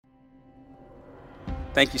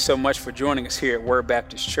Thank you so much for joining us here at Word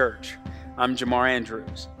Baptist Church. I'm Jamar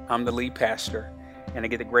Andrews. I'm the lead pastor, and I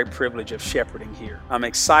get the great privilege of shepherding here. I'm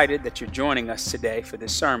excited that you're joining us today for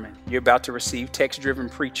this sermon. You're about to receive text-driven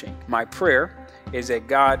preaching. My prayer is that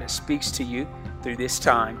God speaks to you through this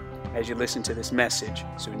time as you listen to this message.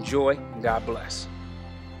 So enjoy, and God bless.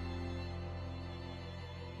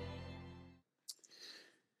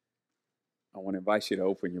 I want to invite you to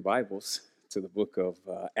open your Bibles to the book of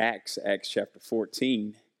Acts chapter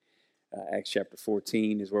 14. Acts chapter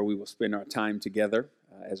 14 is where we will spend our time together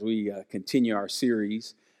as we continue our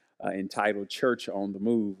series entitled Church on the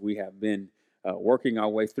Move. We have been working our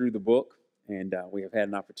way through the book, and we have had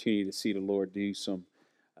an opportunity to see the Lord do some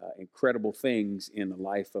incredible things in the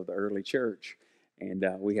life of the early church. And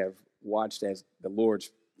we have watched as the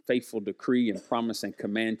Lord's faithful decree and promise and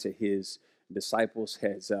command to his disciples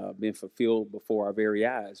has been fulfilled before our very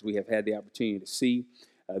eyes. We have had the opportunity to see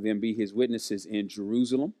them be his witnesses in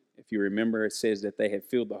Jerusalem. If you remember, it says that they had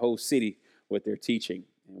filled the whole city with their teaching.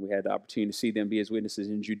 And we had the opportunity to see them be his witnesses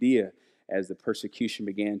in Judea as the persecution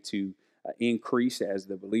began to increase, as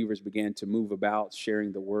the believers began to move about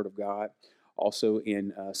sharing the word of God. Also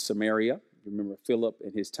in Samaria, you remember Philip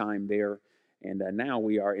and his time there. And now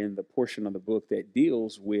we are in the portion of the book that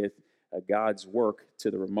deals with God's work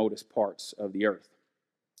to the remotest parts of the earth.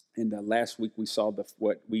 And last week we saw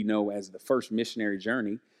what we know as the first missionary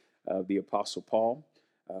journey of the Apostle Paul,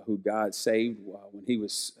 who God saved when he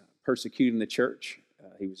was persecuting the church.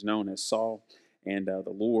 He was known as Saul, and the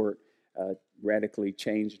Lord radically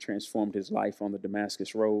changed and transformed his life on the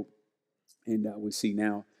Damascus Road. And we see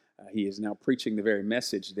now he is now preaching the very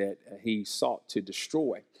message that he sought to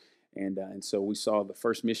destroy. And so we saw the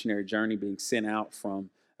first missionary journey being sent out from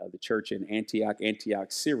the church in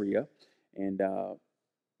Antioch, Syria. And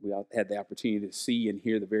we all had the opportunity to see and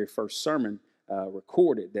hear the very first sermon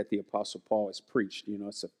recorded that the Apostle Paul has preached. You know,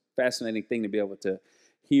 it's a fascinating thing to be able to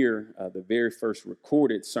hear the very first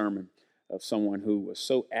recorded sermon of someone who was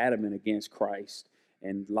so adamant against Christ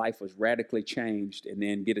and life was radically changed, and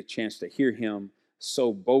then get a chance to hear him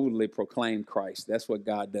so boldly proclaim Christ. That's what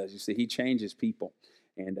God does. You see, he changes people,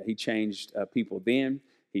 and he changed people then.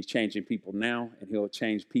 He's changing people now, and he'll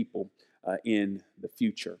change people in the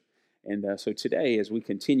future. And so today, as we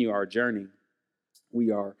continue our journey,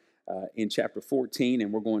 we are in chapter 14,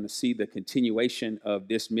 and we're going to see the continuation of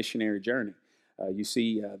this missionary journey. You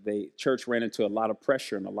see, the church ran into a lot of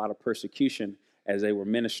pressure and a lot of persecution as they were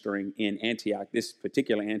ministering in Antioch. This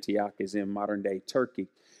particular Antioch is in modern-day Turkey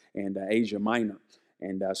and Asia Minor.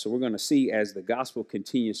 And so we're going to see as the gospel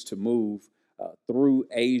continues to move through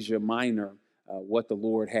Asia Minor, what the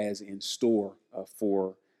Lord has in store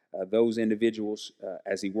for those individuals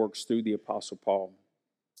as he works through the Apostle Paul.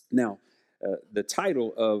 Now, the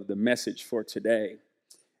title of the message for today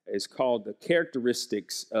is called The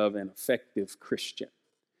Characteristics of an Effective Christian.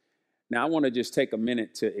 Now, I want to just take a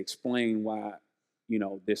minute to explain why,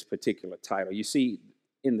 this particular title. You see,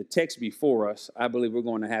 in the text before us, I believe we're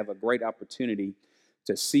going to have a great opportunity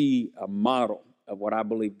to see a model of what I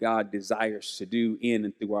believe God desires to do in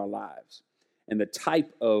and through our lives, and the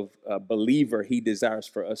type of believer he desires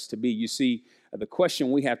for us to be. You see, the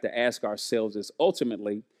question we have to ask ourselves is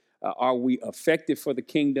ultimately, are we effective for the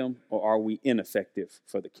kingdom or are we ineffective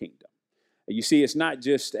for the kingdom? You see, it's not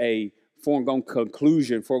just a foregone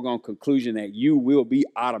conclusion that you will be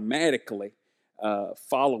automatically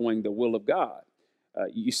following the will of God.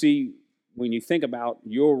 You see, when you think about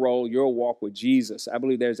your role, your walk with Jesus, I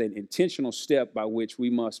believe there's an intentional step by which we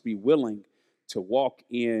must be willing to walk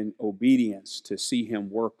in obedience to see him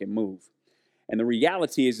work and move. And the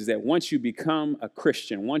reality is that once you become a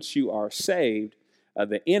Christian, once you are saved,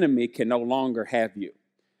 the enemy can no longer have you.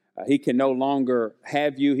 He can no longer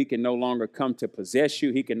have you. He can no longer come to possess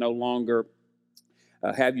you. He can no longer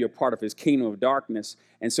have you a part of his kingdom of darkness.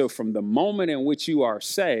 And so from the moment in which you are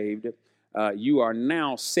saved, you are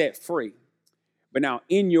now set free. But now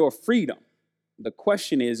in your freedom, the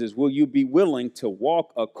question is will you be willing to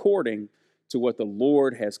walk according to what the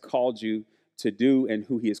Lord has called you to do and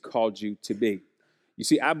who he has called you to be? You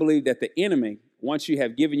see, I believe that the enemy, once you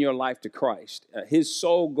have given your life to Christ, his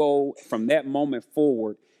sole goal from that moment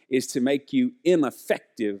forward is to make you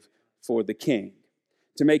ineffective for the King,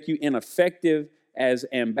 to make you ineffective as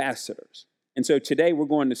ambassadors. And so today we're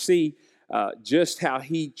going to see just how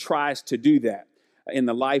he tries to do that in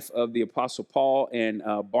the life of the Apostle Paul and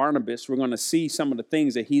Barnabas. We're going to see some of the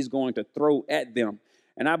things that he's going to throw at them.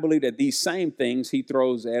 And I believe that these same things he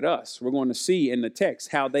throws at us. We're going to see in the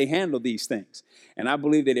text how they handle these things. And I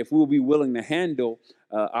believe that if we'll be willing to handle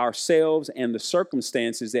ourselves and the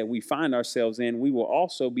circumstances that we find ourselves in, we will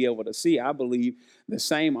also be able to see, I believe, the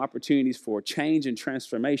same opportunities for change and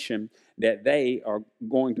transformation that they are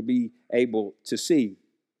going to be able to see.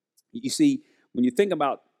 You see, when you think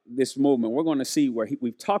about this movement, we're going to see where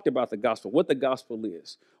we've talked about the gospel, what the gospel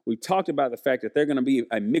is. We've talked about the fact that they're going to be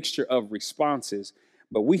a mixture of responses,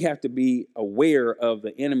 but we have to be aware of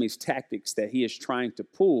the enemy's tactics that he is trying to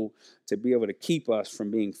pull to be able to keep us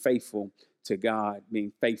from being faithful to God,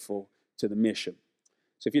 being faithful to the mission.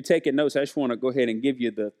 So if you're taking notes, I just want to go ahead and give you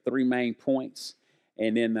the 3 main points,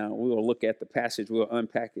 and then we will look at the passage. We'll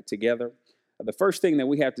unpack it together. The first thing that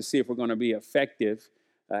we have to see if we're going to be effective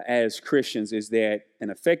as Christians is that an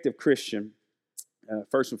effective Christian,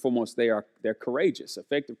 first and foremost, they're courageous.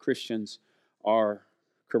 Effective Christians are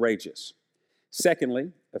courageous.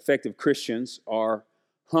 Secondly, effective Christians are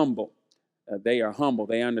humble. They are humble.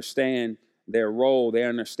 They understand their role. They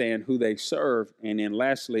understand who they serve. And then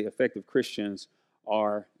lastly, effective Christians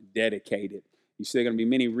are dedicated. You see, there are going to be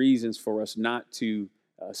many reasons for us not to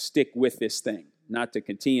stick with this thing, not to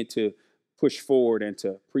continue to push forward and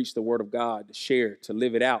to preach the word of God, to share, to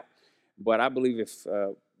live it out. But I believe if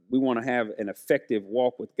we want to have an effective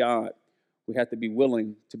walk with God, we have to be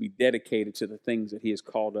willing to be dedicated to the things that he has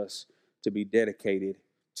called us to be dedicated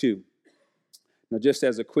to. Now, just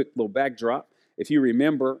as a quick little backdrop, if you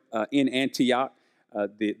remember in Antioch,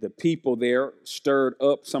 the people there stirred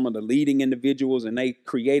up some of the leading individuals, and they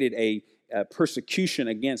created a persecution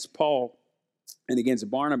against Paul and against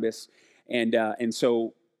Barnabas. And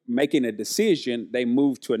so making a decision, they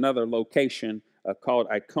moved to another location called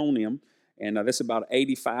Iconium. And that's about an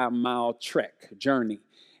 85-mile trek journey.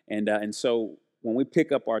 And so when we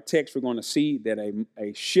pick up our text, we're going to see that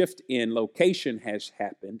a shift in location has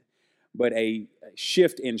happened, but a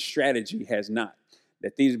shift in strategy has not.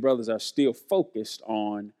 That these brothers are still focused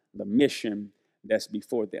on the mission that's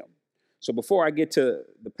before them. So before I get to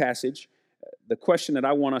the passage, the question that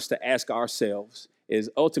I want us to ask ourselves is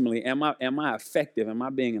ultimately, am I effective? Am I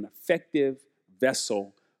being an effective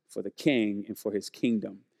vessel for the King and for his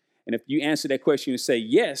kingdom? And if you answer that question and say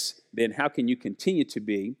yes, then how can you continue to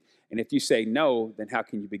be? And if you say no, then how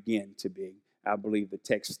can you begin to be? I believe the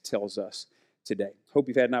text tells us today. Hope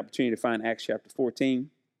you've had an opportunity to find Acts chapter 14.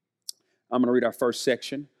 I'm going to read our first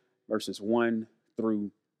section, verses 1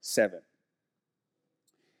 through 7.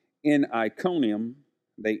 In Iconium,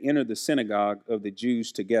 they entered the synagogue of the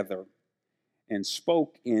Jews together and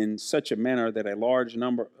spoke in such a manner that a large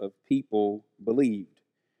number of people believed,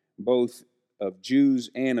 both of Jews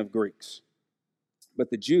and of Greeks.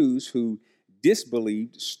 But the Jews who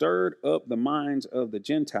disbelieved stirred up the minds of the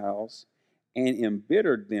Gentiles and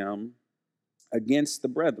embittered them against the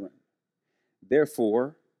brethren.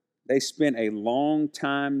 Therefore, they spent a long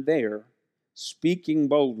time there, speaking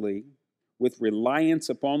boldly with reliance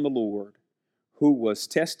upon the Lord, who was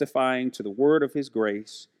testifying to the word of his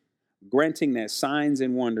grace, granting that signs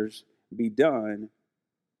and wonders be done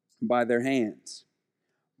by their hands.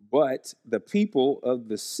 But the people of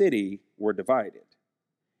the city were divided,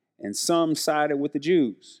 and some sided with the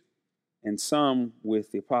Jews, and some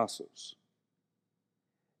with the apostles.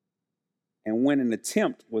 And when an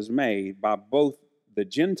attempt was made by both the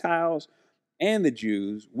Gentiles and the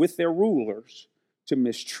Jews with their rulers to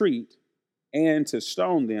mistreat and to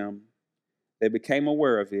stone them, they became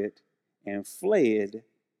aware of it and fled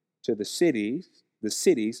to the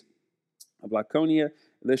cities of Lycaonia,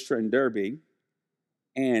 Lystra, and Derbe,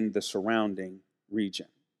 and the surrounding region.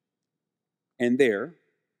 And there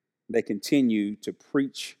they continue to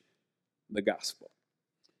preach the gospel.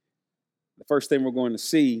 The first thing we're going to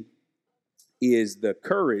see is the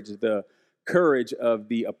courage of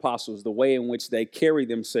the apostles, the way in which they carry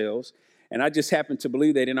themselves. And I just happen to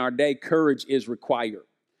believe that in our day, courage is required.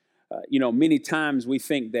 Many times we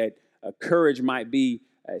think that courage might be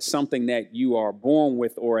something that you are born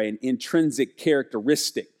with or an intrinsic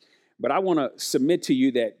characteristic. But I want to submit to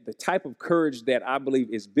you that the type of courage that I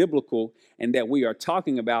believe is biblical and that we are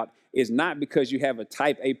talking about is not because you have a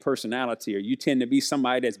type A personality or you tend to be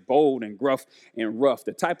somebody that's bold and gruff and rough.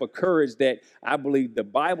 The type of courage that I believe the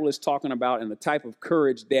Bible is talking about and the type of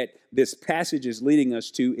courage that this passage is leading us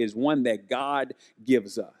to is one that God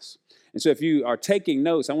gives us. And so if you are taking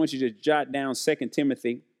notes, I want you to jot down 2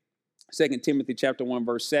 Timothy chapter 1,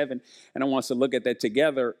 verse 7. And I want us to look at that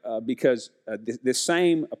together because this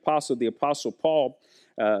same apostle, the Apostle Paul,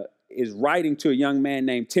 is writing to a young man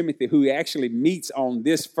named Timothy who he actually meets on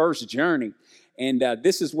this first journey. And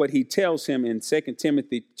this is what he tells him in 2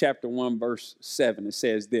 Timothy chapter 1, verse 7. It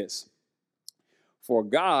says this: "For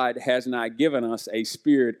God has not given us a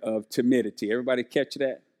spirit of timidity." Everybody catch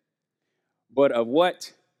that? But of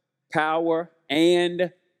what? power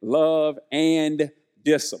and love and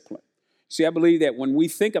discipline. See, I believe that when we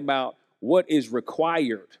think about what is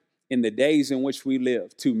required in the days in which we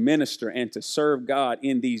live to minister and to serve God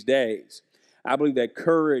in these days, I believe that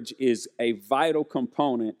courage is a vital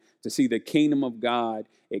component to see the kingdom of God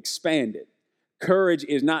expanded. Courage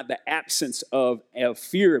is not the absence of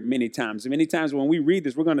fear many times. Many times when we read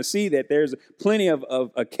this, we're going to see that there's plenty of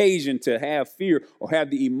occasion to have fear or have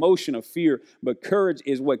the emotion of fear. But courage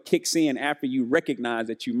is what kicks in after you recognize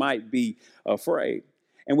that you might be afraid.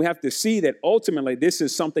 And we have to see that ultimately this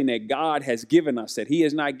is something that God has given us, that he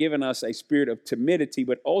has not given us a spirit of timidity,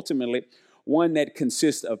 but ultimately one that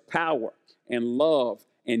consists of power and love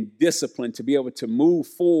and discipline to be able to move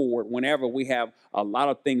forward whenever we have a lot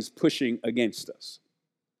of things pushing against us.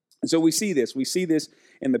 And so we see this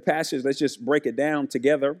in the passage. Let's just break it down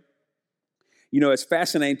together. You know, it's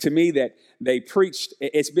fascinating to me that they preached.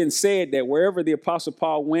 It's been said that wherever the Apostle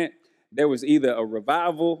Paul went, there was either a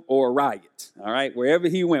revival or a riot. All right. Wherever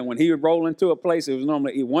he went, when he would roll into a place, it was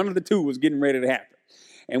normally one of the two was getting ready to happen.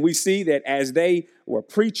 And we see that as they were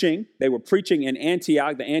preaching in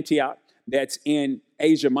Antioch, the Antioch that's in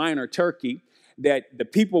Asia Minor, Turkey, that the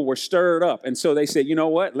people were stirred up. And so they said, you know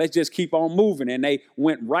what, let's just keep on moving. And they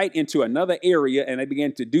went right into another area and they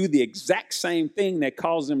began to do the exact same thing that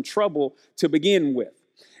caused them trouble to begin with.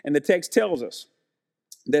 And the text tells us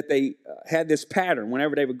that they had this pattern.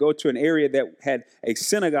 Whenever they would go to an area that had a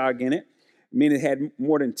synagogue in it, meaning it had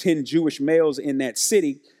more than 10 Jewish males in that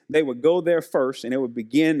city, they would go there first and they would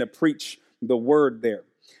begin to preach the word there.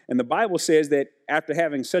 And the Bible says that after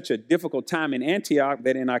having such a difficult time in Antioch,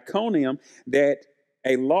 that in Iconium, that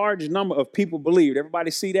a large number of people believed.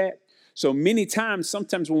 Everybody see that? So many times,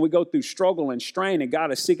 sometimes when we go through struggle and strain and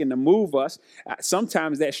God is seeking to move us,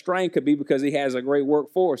 sometimes that strain could be because he has a great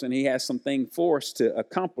work for us and he has something for us to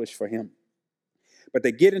accomplish for him. But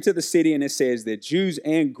they get into the city and it says that Jews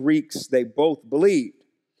and Greeks, they both believed.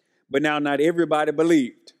 But now not everybody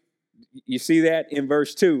believed. You see that in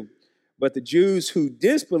verse 2. But the Jews who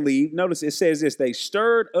disbelieved, notice it says this, they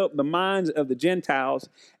stirred up the minds of the Gentiles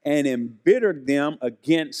and embittered them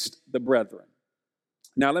against the brethren.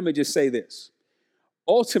 Now, let me just say this.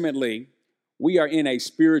 Ultimately, we are in a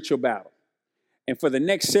spiritual battle. And for the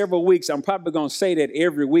next several weeks, I'm probably going to say that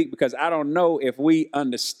every week because I don't know if we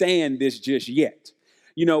understand this just yet.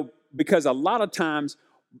 You know, because a lot of times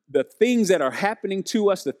the things that are happening to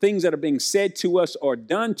us, the things that are being said to us or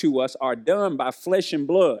done to us are done by flesh and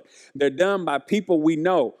blood. They're done by people we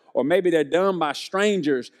know, or maybe they're done by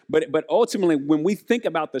strangers. But ultimately, when we think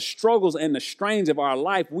about the struggles and the strains of our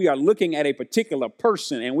life, we are looking at a particular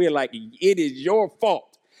person and we're like, it is your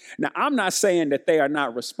fault. Now, I'm not saying that they are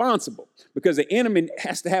not responsible because the enemy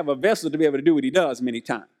has to have a vessel to be able to do what he does many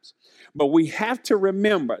times. But we have to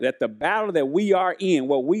remember that the battle that we are in,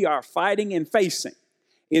 what we are fighting and facing,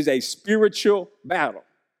 is a spiritual battle.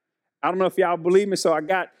 I don't know if y'all believe me, so I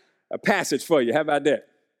got a passage for you. How about that?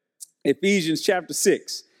 Ephesians chapter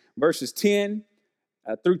 6, verses 10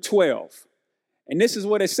 through 12. And this is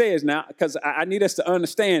what it says now, because I need us to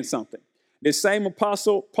understand something. This same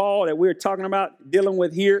apostle Paul that we're talking about, dealing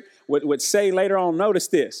with here, would say later on, notice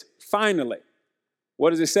this. Finally,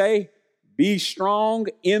 what does it say? Be strong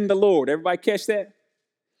in the Lord. Everybody catch that?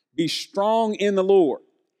 Be strong in the Lord.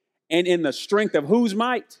 And in the strength of whose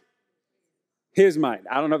might? His might.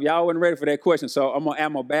 I don't know if y'all weren't ready for that question, so I'm going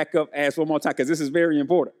to back up, ask one more time, because this is very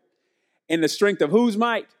important. In the strength of whose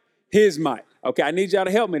might? His might. Okay, I need y'all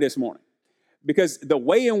to help me this morning. Because the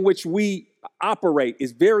way in which we operate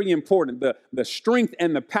is very important. The strength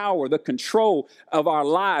and the power, the control of our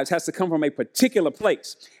lives has to come from a particular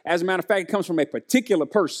place. As a matter of fact, it comes from a particular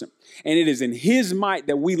person. And it is in his might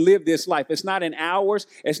that we live this life. It's not in ours.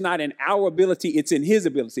 It's not in our ability. It's in his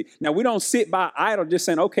ability. Now, we don't sit by idle just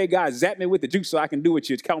saying, okay, God, zap me with the juice so I can do what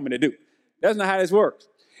you tell me to do. That's not how this works.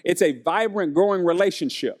 It's a vibrant, growing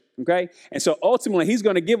relationship. Okay. And so ultimately, he's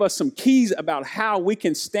going to give us some keys about how we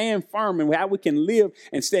can stand firm and how we can live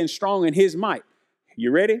and stand strong in his might.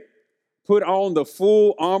 You ready? Put on the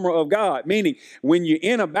full armor of God, meaning when you're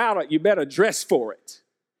in a battle, you better dress for it.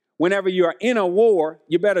 Whenever you are in a war,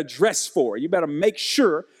 you better dress for it. You better make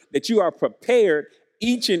sure that you are prepared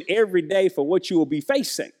each and every day for what you will be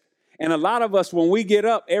facing. And a lot of us, when we get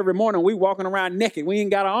up every morning, we walking around naked. We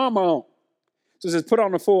ain't got our armor on. So it says, put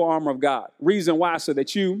on the full armor of God. Reason why? So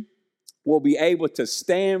that you will be able to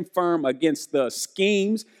stand firm against the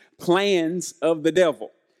schemes, plans of the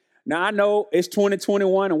devil. Now, I know it's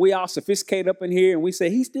 2021 and we all sophisticated up in here and we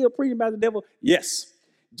say, he's still preaching about the devil? Yes,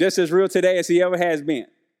 just as real today as he ever has been.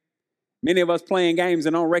 Many of us playing games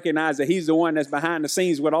and don't recognize that he's the one that's behind the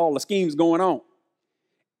scenes with all the schemes going on.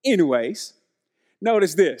 Anyways,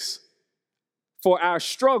 Notice this. For our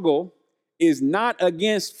struggle is not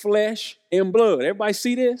against flesh and blood. Everybody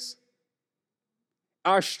see this?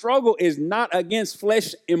 Our struggle is not against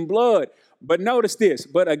flesh and blood. But notice this,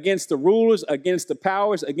 but against the rulers, against the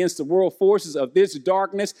powers, against the world forces of this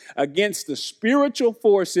darkness, against the spiritual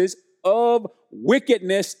forces of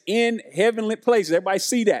wickedness in heavenly places. Everybody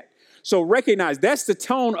see that? So recognize that's the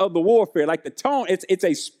tone of the warfare. Like the tone, it's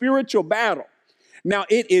a spiritual battle. Now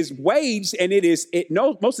it is waged, and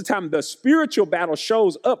most of the time the spiritual battle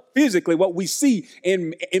shows up physically, what we see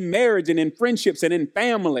in marriage and in friendships and in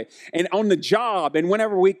family and on the job. And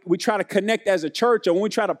whenever we try to connect as a church, or when we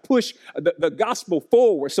try to push the gospel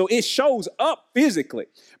forward. So it shows up physically,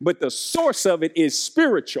 but the source of it is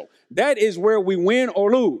spiritual. That is where we win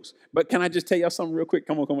or lose. But can I just tell y'all something real quick?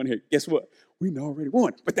 Come on here. Guess what? We already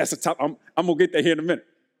won, but that's the top. I'm going to get there here in a minute.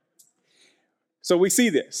 So we see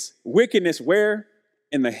this wickedness where?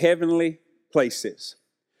 In the heavenly places.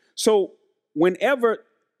 So whenever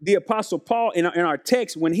the Apostle Paul in our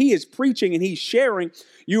text, when he is preaching and he's sharing,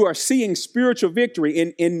 you are seeing spiritual victory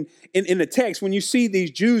in the text. When you see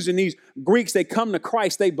these Jews and these Greeks, they come to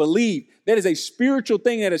Christ, they believe. That is a spiritual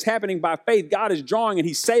thing that is happening by faith. God is drawing and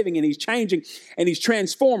he's saving and he's changing and he's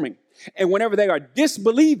transforming. And whenever they are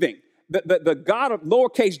disbelieving, the God of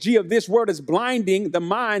lowercase g of this word is blinding the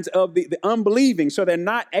minds of the unbelieving, so they're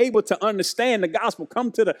not able to understand the gospel,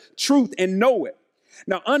 come to the truth and know it.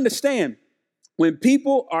 Now understand, when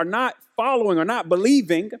people are not following or not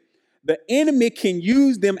believing, the enemy can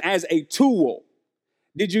use them as a tool.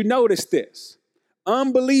 Did you notice this?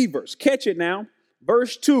 Unbelievers, catch it now,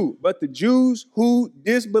 verse 2, but the Jews who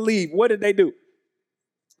disbelieve, what did they do?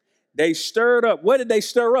 They stirred up. What did they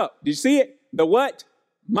stir up? Did you see it? The what?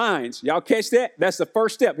 Minds. Y'all catch that? That's the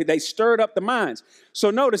first step. They stirred up the minds.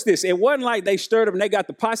 So notice this. It wasn't like they stirred up and they got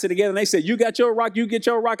the posse together and they said, you got your rock, you get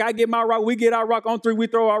your rock, I get my rock, we get our rock, on three, we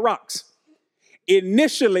throw our rocks.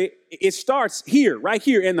 Initially, it starts here, right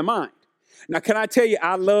here in the mind. Now, can I tell you,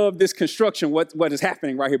 I love this construction, what is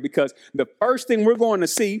happening right here, because the first thing we're going to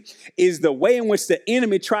see is the way in which the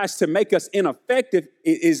enemy tries to make us ineffective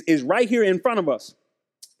is right here in front of us.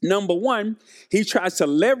 Number one, he tries to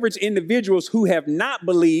leverage individuals who have not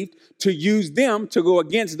believed to use them to go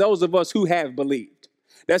against those of us who have believed.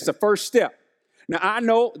 That's the first step. Now, I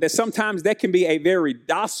know that sometimes that can be a very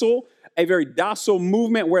docile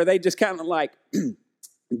movement where they just kind of like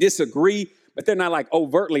disagree, but they're not like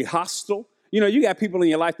overtly hostile. You know, you got people in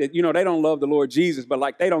your life that, you know, they don't love the Lord Jesus, but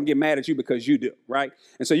like they don't get mad at you because you do, right?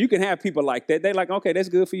 And so you can have people like that. They're like, okay, that's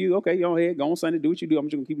good for you. Okay, go ahead, go on Sunday, do what you do. I'm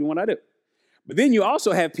just going to keep doing what I do. But then you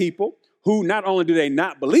also have people who not only do they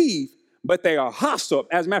not believe, but they are hostile.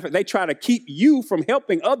 As a matter of fact, they try to keep you from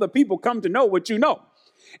helping other people come to know what you know.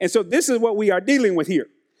 And so this is what we are dealing with here.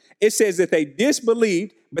 It says that they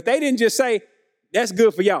disbelieved, but they didn't just say, that's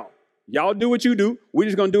good for y'all. Y'all do what you do. We're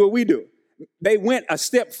just going to do what we do. They went a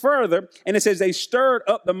step further, and it says they stirred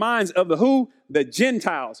up the minds of the who? The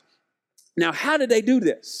Gentiles. Now, how did they do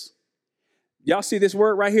this? Y'all see this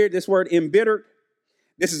word right here, this word embittered?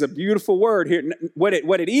 This is a beautiful word here. What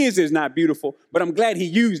it is not beautiful, but I'm glad he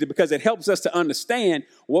used it because it helps us to understand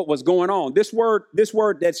what was going on. This word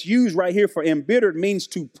that's used right here for embittered means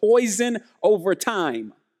to poison over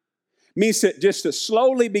time. Means to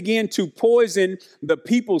slowly begin to poison the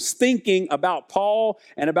people's thinking about Paul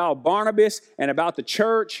and about Barnabas and about the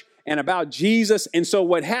church and about Jesus. And so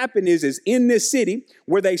what happened is in this city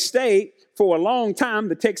where they stayed for a long time,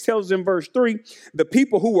 the text tells us in verse 3, the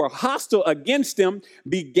people who were hostile against them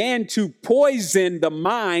began to poison the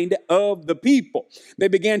mind of the people. They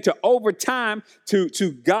began to, over time, to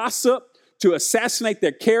gossip, to assassinate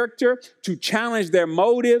their character, to challenge their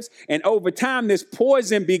motives. And over time, this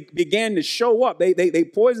poison began to show up. They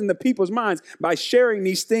poisoned the people's minds by sharing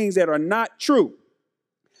these things that are not true.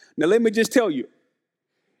 Now, let me just tell you,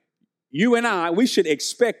 you and I, we should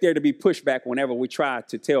expect there to be pushback whenever we try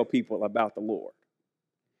to tell people about the Lord.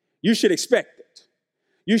 You should expect it.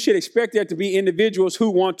 You should expect there to be individuals who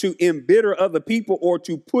want to embitter other people or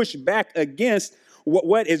to push back against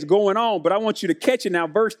what is going on. But I want you to catch it now.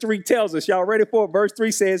 Verse 3 tells us, y'all ready for it? Verse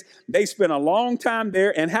 3 says they spent a long time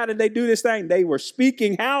there. And how did they do this thing? They were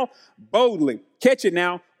speaking how? Boldly. Catch it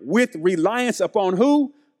now. With reliance upon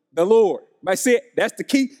who? The Lord. That's it. That's the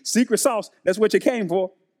key. Secret sauce. That's what you came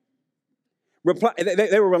for.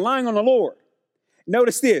 They were relying on the Lord.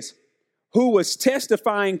 Notice this. Who was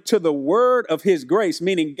testifying to the word of his grace,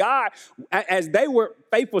 meaning God, as they were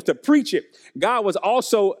faithful to preach it, God was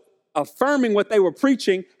also affirming what they were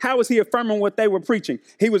preaching. How was he affirming what they were preaching?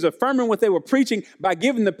 He was affirming what they were preaching by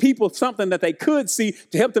giving the people something that they could see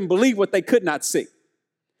to help them believe what they could not see.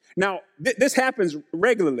 Now, this happens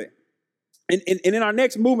regularly. And in our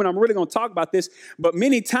next movement, I'm really going to talk about this. But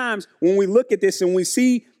many times when we look at this and we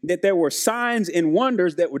see that there were signs and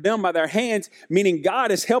wonders that were done by their hands, meaning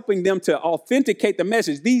God is helping them to authenticate the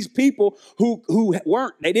message. These people who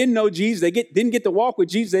they didn't know Jesus. They didn't get to walk with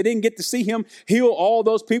Jesus. They didn't get to see him heal all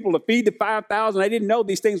those people, to feed the 5,000. They didn't know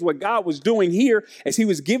these things. What God was doing here is he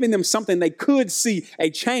was giving them something they could see, a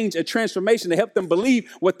change, a transformation to help them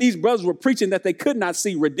believe what these brothers were preaching that they could not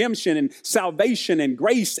see: redemption and salvation and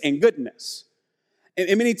grace and goodness.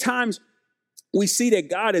 And many times we see that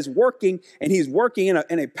God is working, and he's working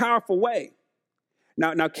in a powerful way.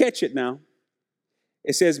 Now catch it now.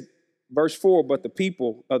 It says, verse 4, but the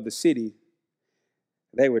people of the city,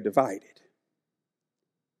 they were divided.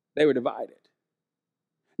 They were divided.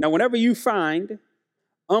 Now, whenever you find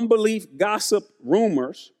unbelief, gossip,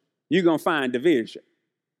 rumors, you're going to find division.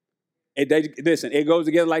 Listen, it goes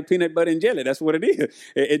together like peanut butter and jelly. That's what it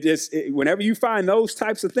is. Whenever you find those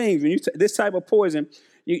types of things, when this type of poison,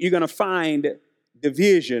 you're going to find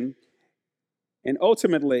division. And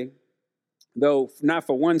ultimately, though not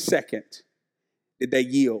for 1 second did they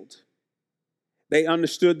yield. They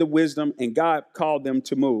understood the wisdom, and God called them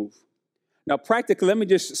to move. Now, practically, let me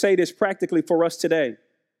just say this practically for us today.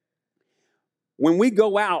 When we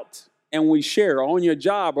go out and we share on your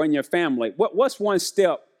job or in your family, what's one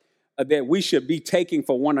step that we should be taking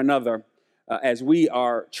for one another as we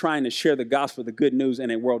are trying to share the gospel, the good news in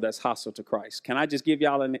a world that's hostile to Christ? Can I just give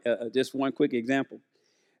y'all just one quick example?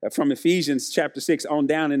 From Ephesians chapter 6 on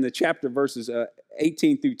down in the chapter verses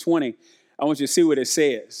 18 through 20, I want you to see what it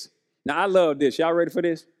says. Now, I love this. Y'all ready for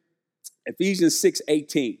this? Ephesians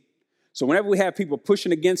 6:18. So whenever we have people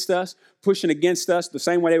pushing against us, the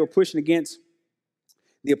same way they were pushing against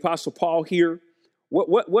the Apostle Paul here,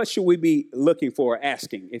 what should we be looking for,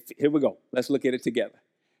 asking? Here we go. Let's look at it together.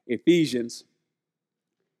 Ephesians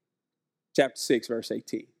chapter 6, verse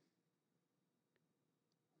 18.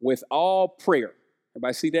 With all prayer.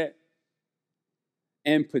 Everybody see that?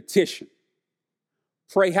 And petition.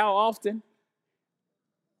 Pray how often?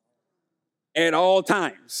 At all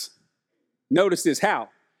times. Notice this, how?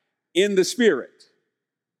 In the Spirit.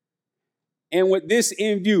 And with this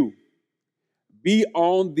in view, be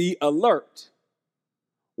on the alert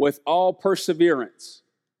with all perseverance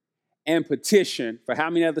and petition for how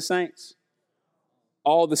many of the saints?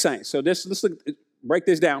 All the saints. So let's break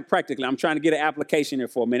this down practically. I'm trying to get an application here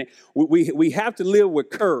for a minute. We have to live with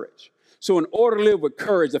courage. So in order to live with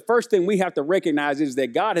courage, the first thing we have to recognize is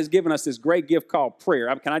that God has given us this great gift called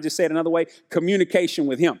prayer. Can I just say it another way? Communication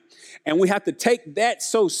with him. And we have to take that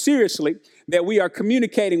so seriously that we are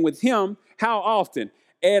communicating with him how often?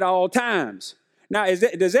 At all times. Now,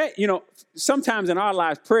 does that, sometimes in our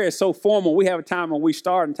lives, prayer is so formal. We have a time when we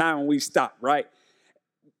start and a time when we stop, right?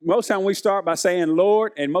 Most time we start by saying,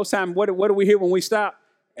 Lord, and most time, what do we hear when we stop?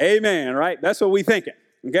 Amen, right? That's what we're thinking,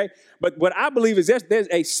 okay? But what I believe is there's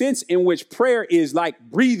a sense in which prayer is like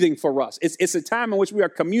breathing for us. It's a time in which we are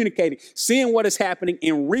communicating, seeing what is happening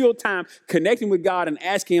in real time, connecting with God and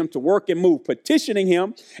asking him to work and move, petitioning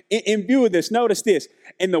him in view of this. Notice this.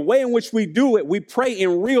 And the way in which we do it, we pray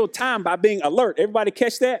in real time by being alert. Everybody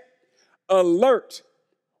catch that? Alert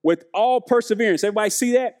with all perseverance. Everybody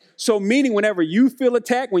see that? So meaning whenever you feel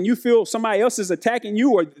attacked, when you feel somebody else is attacking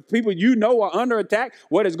you or people you know are under attack,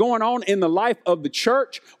 what is going on in the life of the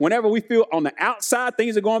church, whenever we feel on the outside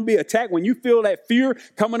things are going to be attacked, when you feel that fear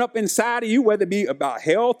coming up inside of you, whether it be about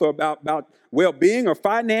health or about well-being or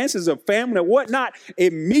finances or family or whatnot,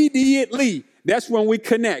 immediately that's when we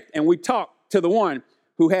connect and we talk to the one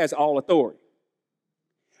who has all authority.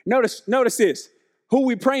 Notice this. Who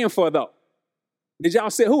we praying for though? Did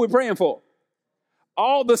y'all say who we praying for?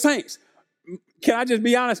 All the saints. Can I just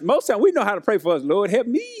be honest? Most time we know how to pray for us. Lord, help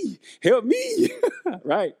me,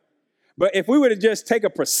 right? But if we were to just take a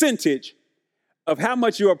percentage of how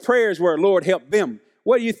much your prayers were, Lord, help them,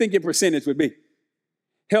 what do you think your percentage would be?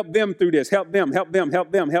 Help them through this. Help them, help them,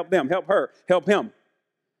 help them, help them, help her, help him.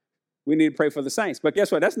 We need to pray for the saints. But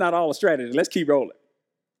guess what? That's not all the strategy. Let's keep rolling.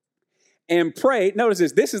 And pray. Notice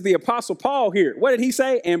this. This is the Apostle Paul here. What did he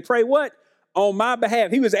say? And pray what? On my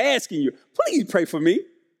behalf. He was asking you, please pray for me.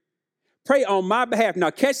 Pray on my behalf. Now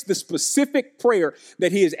catch the specific prayer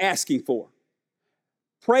that he is asking for.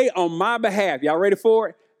 Pray on my behalf. Y'all ready for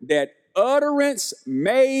it? That utterance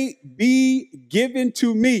may be given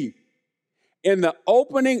to me in the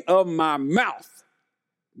opening of my mouth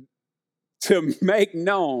to make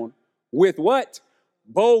known with what?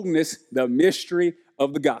 Boldness, the mystery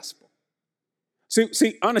of the gospel.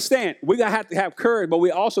 See, understand, we have to have courage, but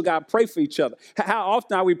we also got to pray for each other. How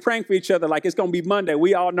often are we praying for each other like it's going to be Monday?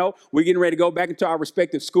 We all know we're getting ready to go back into our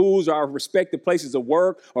respective schools or our respective places of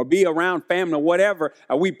work or be around family or whatever.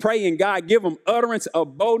 Are we praying God give them utterance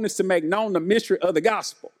of boldness to make known the mystery of the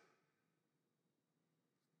gospel?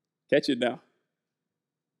 Catch it now.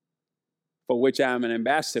 For which I am an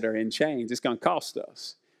ambassador in chains. It's going to cost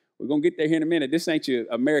us. We're going to get there here in a minute. This ain't your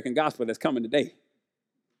American gospel that's coming today.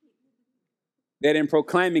 That in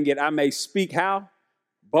proclaiming it, I may speak how?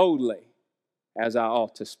 Boldly, as I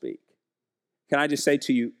ought to speak. Can I just say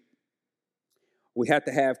to you, we have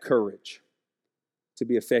to have courage to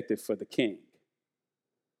be effective for the King.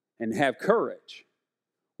 And to have courage,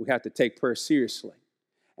 we have to take prayer seriously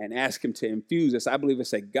and ask him to infuse us. I believe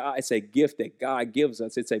it's a gift that God gives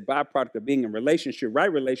us. It's a byproduct of being in relationship,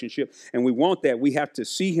 right relationship, and we want that. We have to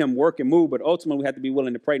see him work and move, but ultimately we have to be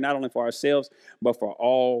willing to pray not only for ourselves, but for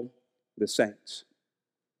all the saints.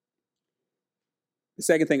 The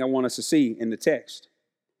second thing I want us to see in the text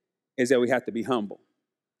is that we have to be humble.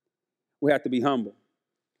 We have to be humble.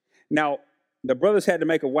 Now, the brothers had to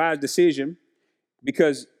make a wise decision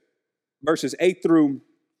because verses 8 through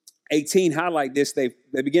 18 highlight this. They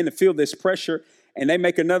begin to feel this pressure and they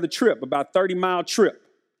make another trip, about 30-mile trip.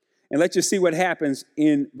 And let's just see what happens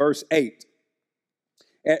in verse 8.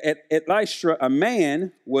 At Lystra, a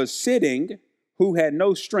man was sitting who had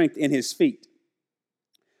no strength in his feet,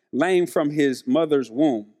 lame from his mother's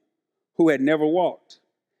womb, who had never walked.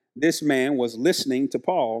 This man was listening to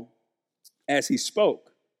Paul as he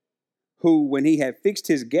spoke, who, when he had fixed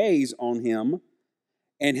his gaze on him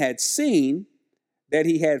and had seen that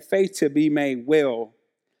he had faith to be made well,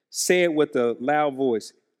 said with a loud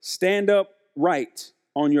voice, "Stand up right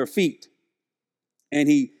on your feet." And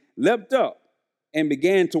he leapt up and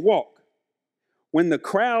began to walk. When the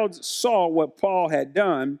crowds saw what Paul had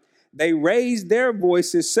done, they raised their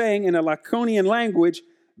voices, saying in a Lycaonian language,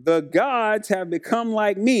 "The gods have become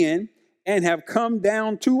like men and have come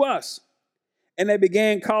down to us." And they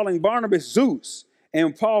began calling Barnabas Zeus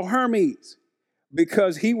and Paul Hermes,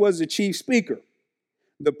 because he was the chief speaker.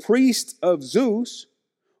 The priest of Zeus,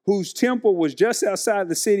 whose temple was just outside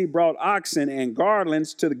the city, brought oxen and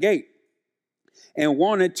garlands to the gate and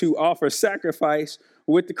wanted to offer sacrifice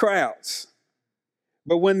with the crowds.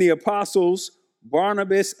 But when the apostles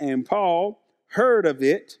Barnabas and Paul heard of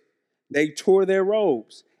it, they tore their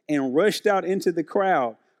robes and rushed out into the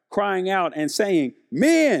crowd, crying out and saying,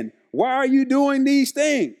 "Men, why are you doing these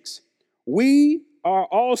things? We are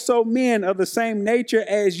also men of the same nature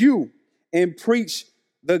as you, and preach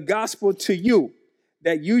the gospel to you,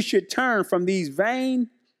 that you should turn from these vain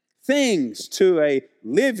things to a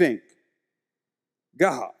living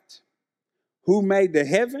God, who made the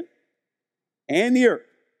heaven and the earth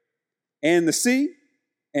and the sea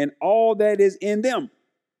and all that is in them.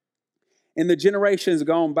 In the generations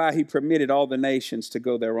gone by, he permitted all the nations to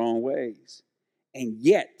go their own ways. And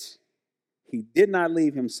yet he did not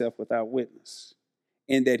leave himself without witness,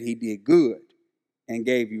 in that he did good and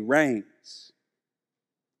gave you rains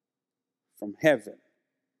from heaven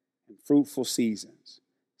and fruitful seasons,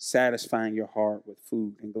 satisfying your heart with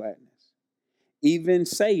food and gladness. Even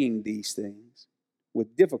saying these things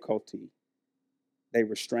with difficulty, they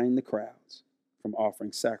restrained the crowds from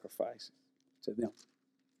offering sacrifices to them.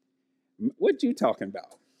 What you talking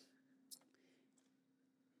about?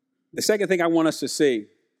 The second thing I want us to see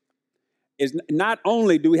is not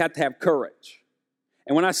only do we have to have courage,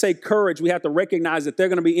 and when I say courage, we have to recognize that there are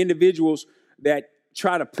going to be individuals that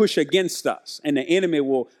try to push against us, and the enemy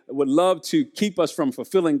would love to keep us from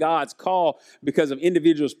fulfilling God's call because of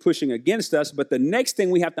individuals pushing against us. But the next thing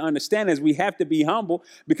we have to understand is we have to be humble,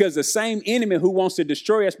 because the same enemy who wants to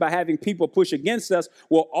destroy us by having people push against us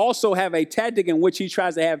will also have a tactic in which he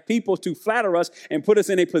tries to have people to flatter us and put us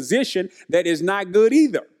in a position that is not good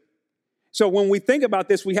either. So when we think about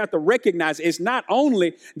this, we have to recognize it's not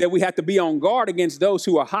only that we have to be on guard against those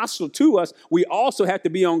who are hostile to us, we also have to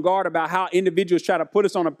be on guard about how individuals try to put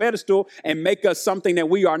us on a pedestal and make us something that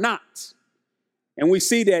we are not. And we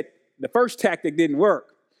see that the first tactic didn't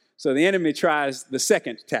work. So the enemy tries the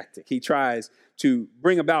second tactic. He tries to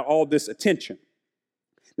bring about all this attention.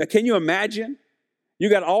 Now, can you imagine? You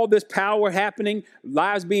got all this power happening,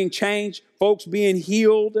 lives being changed, folks being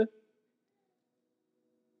healed.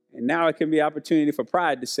 And now it can be an opportunity for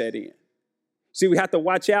pride to set in. See, we have to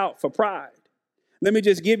watch out for pride. Let me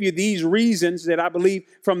just give you these reasons that I believe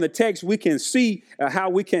from the text we can see how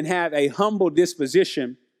we can have a humble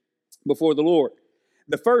disposition before the Lord.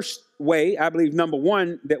 The first way, I believe, number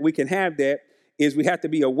one, that we can have that is we have to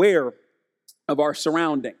be aware of our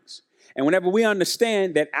surroundings. And whenever we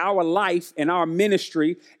understand that our life and our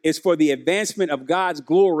ministry is for the advancement of God's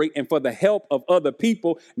glory and for the help of other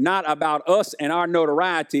people, not about us and our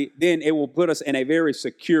notoriety, then it will put us in a very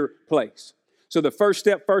secure place. So the first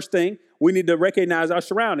thing, we need to recognize our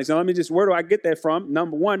surroundings. Now, where do I get that from?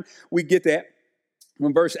 Number one, we get that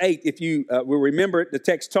from verse 8. If you will remember, the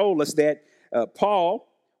text told us that Paul,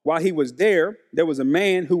 while he was there was a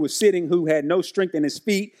man who was sitting who had no strength in his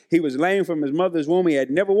feet. He was lame from his mother's womb. He had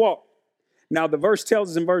never walked. Now, the verse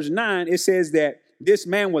tells us in verse 9, it says that this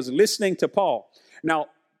man was listening to Paul. Now,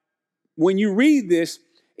 when you read this,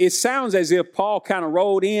 it sounds as if Paul kind of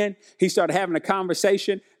rolled in. He started having a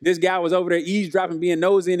conversation. This guy was over there eavesdropping, being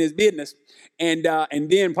nosy in his business. And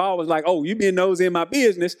then Paul was like, oh, you being nosy in my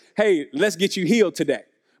business. Hey, let's get you healed today.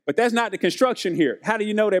 But that's not the construction here. How do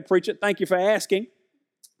you know that, preacher? Thank you for asking.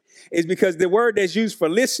 Is because the word that's used for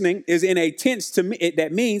listening is in a tense that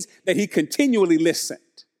means that he continually listened.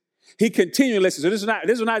 He continually listened. So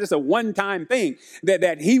this was not just a one-time thing,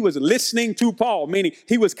 that he was listening to Paul, meaning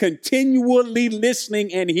he was continually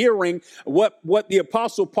listening and hearing what the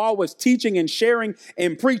Apostle Paul was teaching and sharing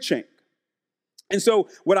and preaching. And so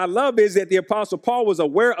what I love is that the Apostle Paul was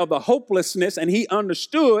aware of the hopelessness, and he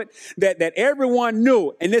understood that everyone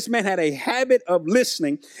knew. And this man had a habit of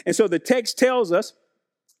listening. And so the text tells us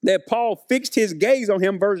that Paul fixed his gaze on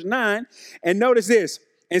him, verse 9, and notice this,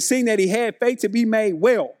 and seeing that he had faith to be made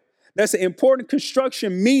well. That's an important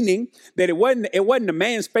construction, meaning that it wasn't the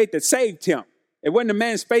man's faith that saved him. It wasn't the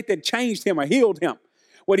man's faith that changed him or healed him.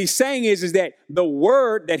 What he's saying is that the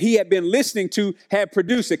word that he had been listening to had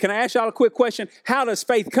produced it. Can I ask y'all a quick question? How does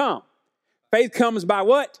faith come? Faith comes by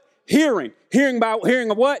what? Hearing. Hearing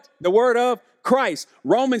of what? The word of Christ.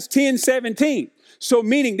 Romans 10:17. So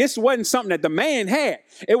meaning this wasn't something that the man had.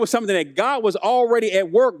 It was something that God was already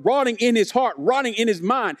at work, rotting in his heart, rotting in his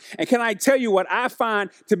mind. And can I tell you what I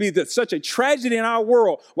find to be such a tragedy in our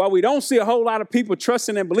world, while we don't see a whole lot of people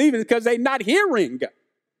trusting and believing, because they're not hearing.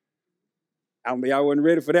 I wasn't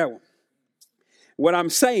ready for that one. What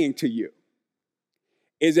I'm saying to you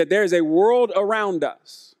is that there's a world around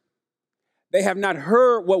us. They have not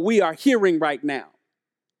heard what we are hearing right now.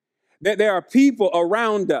 That there are people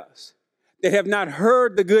around us that have not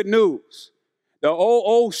heard the good news, the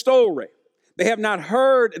old story. They have not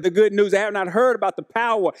heard the good news. They have not heard about the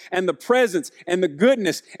power and the presence and the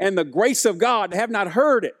goodness and the grace of God. They have not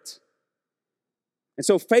heard it. And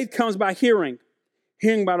so faith comes by hearing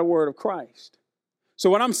by the word of Christ. So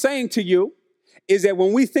what I'm saying to you is that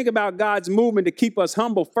when we think about God's movement to keep us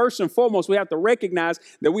humble, first and foremost, we have to recognize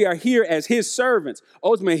that we are here as his servants.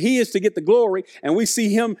 Ultimately, he is to get the glory, and we see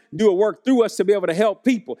him do a work through us to be able to help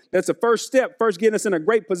people. That's the first step, first getting us in a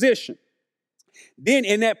great position. Then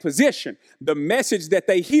in that position, the message that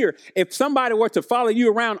they hear, if somebody were to follow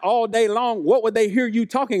you around all day long, what would they hear you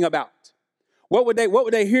talking about? What would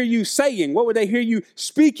they hear you saying? What would they hear you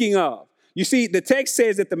speaking of? You see, the text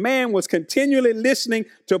says that the man was continually listening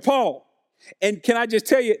to Paul. And can I just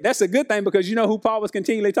tell you, that's a good thing, because you know who Paul was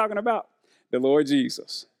continually talking about? The Lord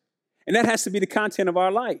Jesus. And that has to be the content of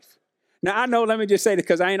our life. Now, I know, let me just say this,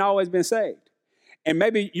 because I ain't always been saved. And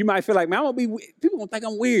maybe you might feel like, man, people gonna think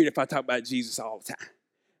I'm weird if I talk about Jesus all the time.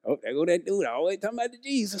 Oh, there go that dude, always talking about the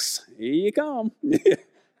Jesus. Here you come.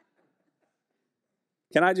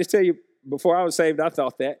 Can I just tell you, before I was saved, I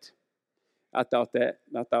thought, man,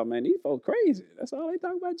 these folks crazy. That's all they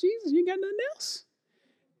talk about, Jesus. You ain't got nothing else.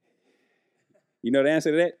 You know the answer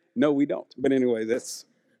to that? No, we don't. But anyway,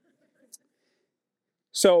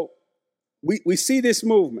 so we see this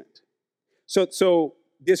movement. So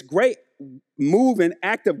this great move and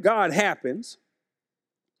act of God happens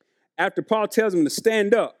after Paul tells him to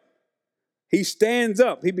stand up. He stands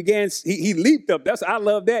up. He leaped up. I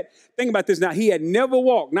love that. Think about this now. He had never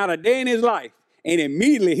walked, not a day in his life. And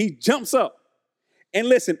immediately he jumps up. And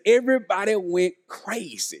listen, everybody went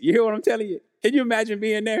crazy. You hear what I'm telling you? Can you imagine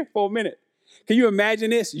being there for a minute? Can you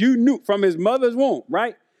imagine this? You knew from his mother's womb,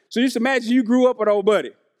 right? So just imagine you grew up with old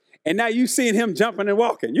buddy, and now you seeing him jumping and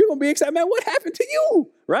walking. You're going to be excited, man, what happened to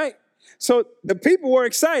you, right? So the people were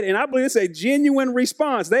excited, and I believe it's a genuine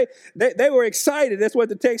response. They were excited. That's what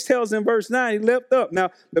the text tells in verse 9. He leapt up.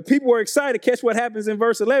 Now, the people were excited. Catch what happens in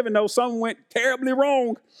verse 11, though. Something went terribly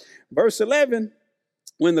wrong. Verse 11,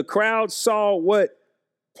 when the crowd saw what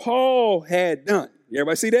Paul had done.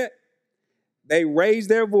 Everybody see that? They raised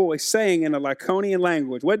their voice, saying in a Lycaonian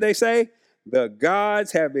language. What did they say? The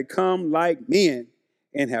gods have become like men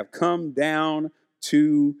and have come down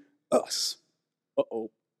to us. Uh-oh,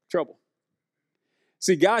 trouble.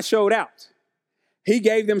 See, God showed out. He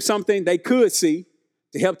gave them something they could see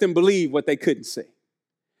to help them believe what they couldn't see.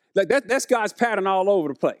 Like that's God's pattern all over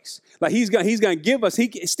the place. Like he's gonna give us,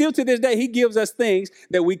 still to this day, he gives us things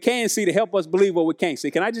that we can see to help us believe what we can't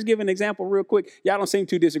see. Can I just give an example real quick? Y'all don't seem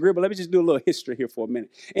too disagreeable. Let me just do a little history here for a minute.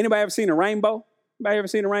 Anybody ever seen a rainbow? Anybody ever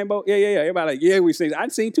seen a rainbow? Yeah. Everybody like, yeah, we've seen it.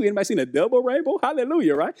 I've seen two. Anybody seen a double rainbow?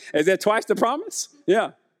 Hallelujah, right? Is that twice the promise?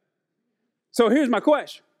 Yeah. So here's my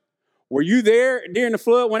question. Were you there during the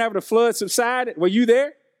flood, whenever the flood subsided? Were you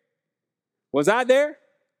there? Was I there?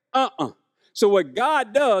 So what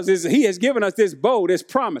God does is he has given us this bow, this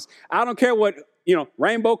promise. I don't care what,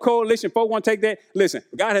 Rainbow Coalition folk want to take that. Listen,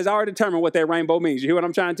 God has already determined what that rainbow means. You hear what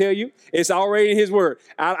I'm trying to tell you? It's already in his word.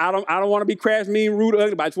 I don't want to be crass, mean, rude,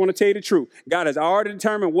 ugly, but I just want to tell you the truth. God has already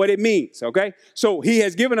determined what it means, okay? So he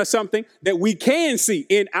has given us something that we can see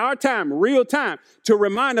in our time, real time, to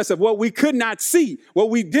remind us of what we could not see, what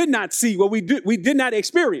we did not see, what we did not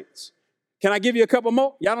experience. Can I give you a couple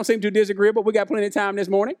more? Y'all don't seem too disagreeable. We got plenty of time this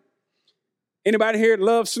morning. Anybody here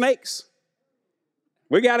love snakes?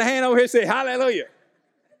 We got a hand over here say, hallelujah.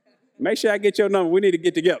 Make sure I get your number. We need to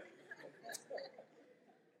get together.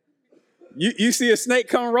 You see a snake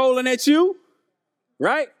come rolling at you,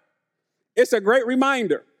 right? It's a great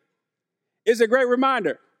reminder. It's a great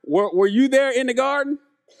reminder. Were you there in the garden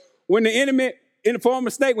when the enemy, in the form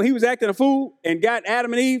of a snake, when he was acting a fool and got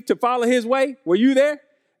Adam and Eve to follow his way? Were you there?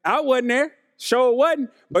 I wasn't there. Sure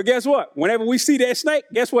wasn't. But guess what? Whenever we see that snake,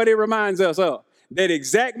 guess what it reminds us of? That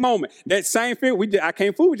exact moment, that same fear. I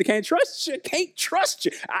can't fool with you. Can't trust you. Can't trust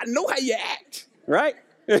you. I know how you act, right?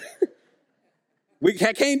 I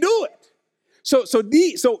can't do it.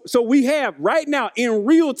 So we have right now in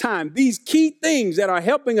real time these key things that are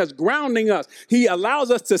helping us, grounding us. He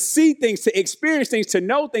allows us to see things, to experience things, to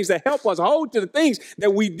know things that help us hold to the things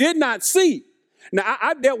that we did not see. Now,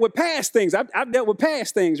 I've dealt with past things. I've dealt with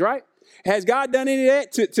past things, right? Has God done any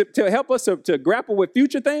of that to help us to grapple with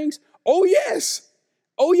future things? Oh, yes.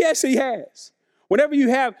 Oh, yes, he has. Whenever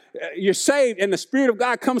you're saved and the Spirit of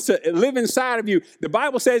God comes to live inside of you, the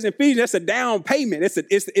Bible says in Ephesians, that's a down payment. It's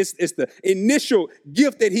the initial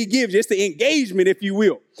gift that he gives you. It's the engagement, if you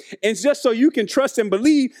will. And it's just so you can trust and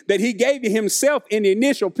believe that he gave you himself in the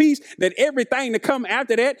initial piece, that everything to come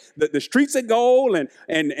after that, the streets of gold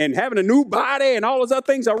and having a new body and all those other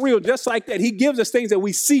things are real, just like that. He gives us things that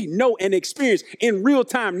we see, know, and experience in real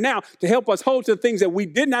time now to help us hold to the things that we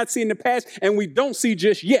did not see in the past and we don't see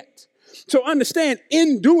just yet. So understand,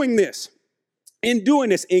 in doing this, in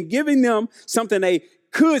giving them something they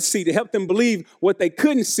could see to help them believe what they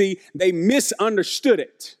couldn't see, they misunderstood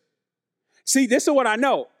it. See, this is what I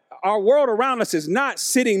know. Our world around us is not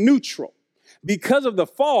sitting neutral. Because of the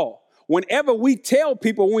fall, whenever we tell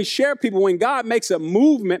people, when we share people, when God makes a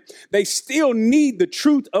movement, they still need the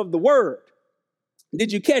truth of the word.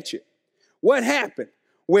 Did you catch it? What happened?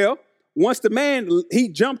 Well, once the man, he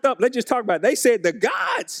jumped up, let's just talk about it. They said the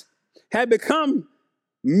gods had become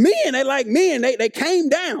men. They like men. They came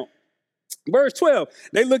down. Verse 12,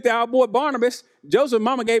 they looked at our boy Barnabas. Joseph's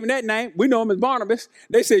mama gave him that name. We know him as Barnabas.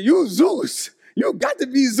 They said, you Zeus. You got to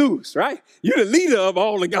be Zeus, right? You're the leader of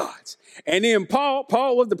all the gods. And then Paul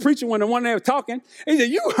was the preacher when the one they were talking. He said,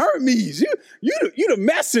 you Hermes. You the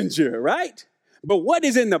messenger, right? But what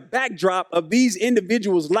is in the backdrop of these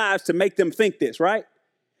individuals' lives to make them think this, right?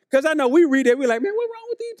 Because I know we read it, we're like, man, what's wrong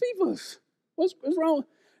with these people? What's wrong?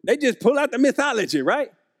 They just pull out the mythology,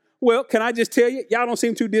 right? Well, can I just tell you, y'all don't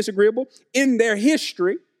seem too disagreeable. In their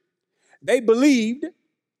history, they believed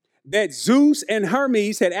that Zeus and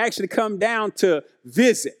Hermes had actually come down to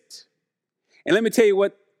visit. And let me tell you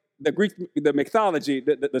what the mythology,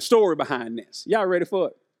 the story behind this. Y'all ready for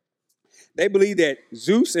it? They believed that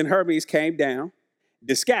Zeus and Hermes came down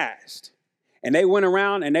disguised. And they went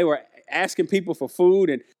around and they were asking people for food,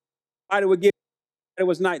 and nobody would give.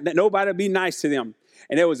 Nobody would be nice to them.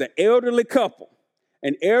 And there was an elderly couple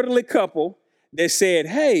that said,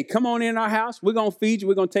 hey, come on in our house. We're going to feed you.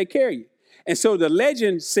 We're going to take care of you. And so the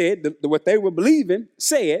legend said, what they were believing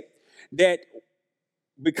said that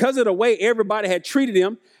because of the way everybody had treated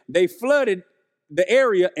them, they flooded the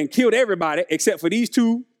area and killed everybody except for these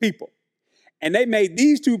two people. And they made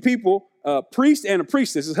these two people a priest and a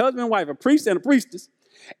priestess, his husband and wife, a priest and a priestess.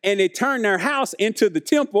 And they turned their house into the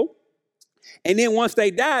temple. And then once they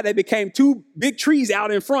died, they became two big trees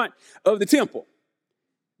out in front of the temple.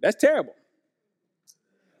 That's terrible.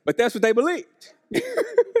 But that's what they believed.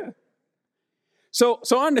 So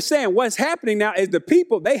understand what's happening now is the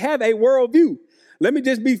people, they have a worldview. Let me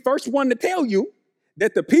just be first one to tell you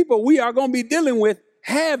that the people we are going to be dealing with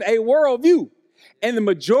have a worldview. And the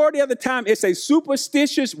majority of the time, it's a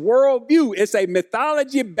superstitious worldview. It's a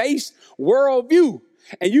mythology-based worldview.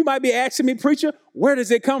 And you might be asking me, preacher, where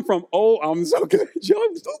does it come from? Oh, I'm so glad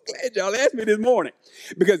y'all asked me this morning.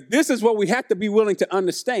 Because this is what we have to be willing to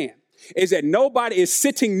understand, is that nobody is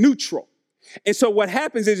sitting neutral. And so what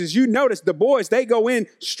happens is you notice the boys, they go in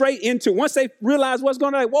straight into, once they realize what's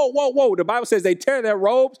going on, like, whoa. The Bible says they tear their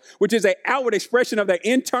robes, which is an outward expression of their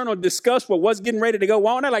internal disgust for what's getting ready to go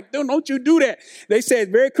on. They're like, don't you do that. They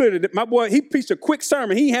said very clearly that my boy, he preached a quick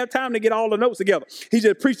sermon. He didn't have time to get all the notes together. He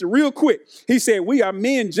just preached it real quick. He said, we are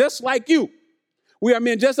men just like you. We are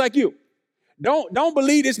men just like you. Don't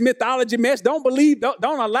believe this mythology mess. Don't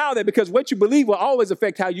allow that, because what you believe will always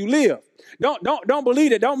affect how you live. Don't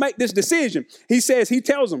believe it. Don't make this decision. He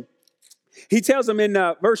tells them in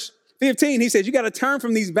verse 15, he says, you got to turn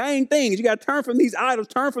from these vain things. You got to turn from these idols,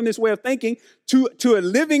 turn from this way of thinking to a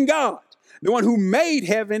living God, the one who made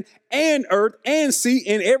heaven and earth and sea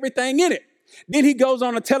and everything in it. Then he goes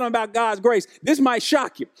on to tell them about God's grace. This might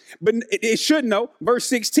shock you, but it should know. Verse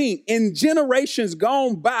 16, in generations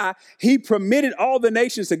gone by, he permitted all the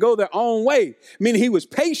nations to go their own way, meaning he was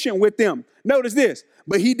patient with them. Notice this,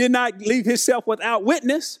 but he did not leave himself without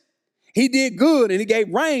witness. He did good, and he gave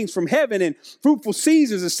rains from heaven and fruitful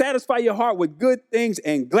seasons to satisfy your heart with good things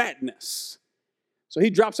and gladness. So he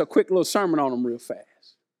drops a quick little sermon on them real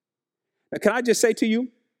fast. Now, can I just say to you,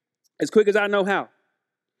 as quick as I know how,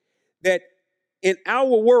 that in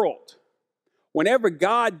our world, whenever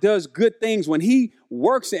God does good things, when he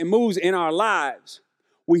works and moves in our lives,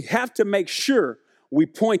 we have to make sure we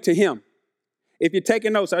point to him. If you're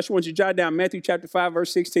taking notes, I just want you to jot down Matthew chapter 5,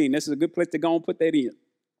 verse 16. This is a good place to go and put that in.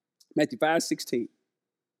 Matthew 5, 16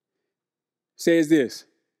 says this,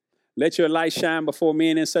 let your light shine before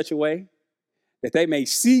men in such a way that they may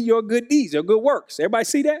see your good deeds, your good works. Everybody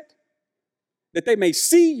see that? That they may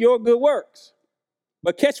see your good works.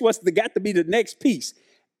 But catch what's got to be the next piece.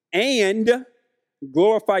 And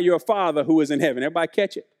glorify your Father who is in heaven. Everybody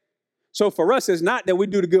catch it? So for us, it's not that we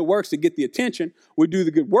do the good works to get the attention. We do the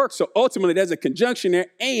good works. So ultimately, there's a conjunction there,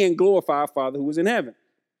 and glorify our Father who is in heaven.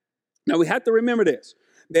 Now, we have to remember this,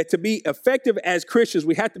 that to be effective as Christians,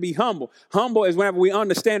 we have to be humble. Humble is whenever we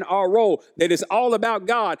understand our role, that it's all about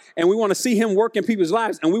God, and we want to see him work in people's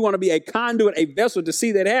lives, and we want to be a conduit, a vessel to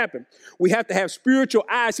see that happen. We have to have spiritual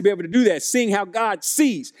eyes to be able to do that, seeing how God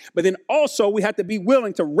sees. But then also, we have to be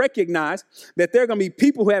willing to recognize that there are going to be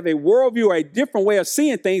people who have a worldview or a different way of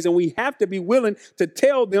seeing things, and we have to be willing to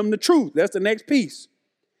tell them the truth. That's the next piece.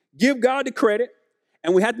 Give God the credit,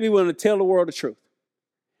 and we have to be willing to tell the world the truth.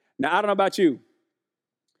 Now, I don't know about you,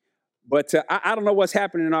 but I don't know what's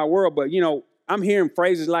happening in our world, but, I'm hearing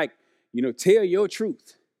phrases like, tell your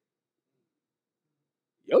truth.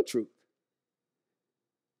 Your truth.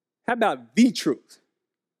 How about the truth?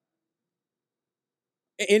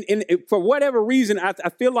 And for whatever reason, I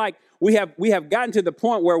feel like we have gotten to the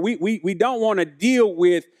point where we don't want to deal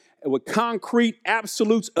with concrete,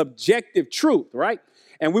 absolute, objective truth, right?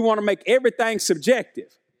 And we want to make everything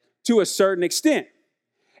subjective to a certain extent.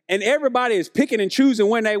 And everybody is picking and choosing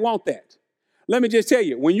when they want that. Let me just tell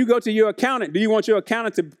you, when you go to your accountant, do you want your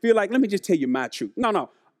accountant to feel like, let me just tell you my truth? No.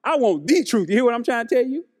 I want the truth. You hear what I'm trying to tell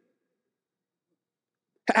you?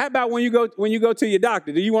 How about when you go to your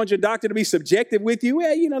doctor? Do you want your doctor to be subjective with you?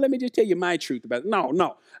 Well, let me just tell you my truth about it.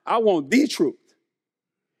 No. I want the truth.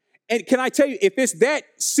 And can I tell you, if it's that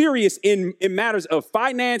serious in matters of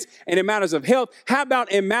finance and in matters of health, how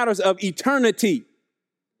about in matters of eternity?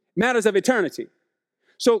 Matters of eternity.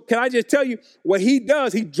 So can I just tell you what he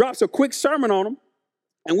does? He drops a quick sermon on them,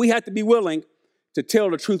 and we have to be willing to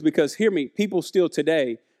tell the truth because, hear me, people still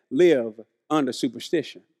today live under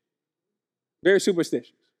superstition. Very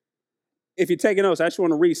superstitious. If you're taking notes, I just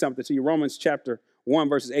want to read something to you. Romans chapter 1,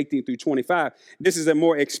 verses 18 through 25. This is a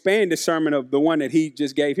more expanded sermon of the one that he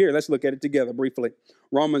just gave here. Let's look at it together briefly.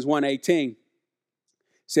 Romans 1:18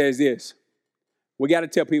 says this. We got to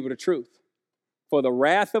tell people the truth. For the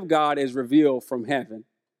wrath of God is revealed from heaven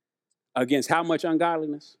against how much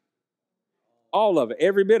ungodliness? All of it,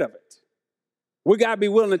 every bit of it. We got to be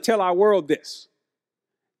willing to tell our world this.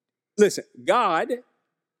 Listen, God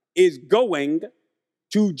is going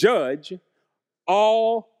to judge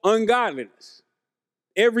all ungodliness,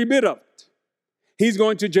 every bit of it. He's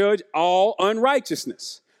going to judge all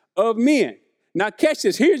unrighteousness of men. Now catch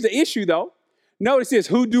this. Here's the issue, though. Notice this.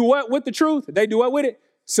 Who do what with the truth? They do what with it?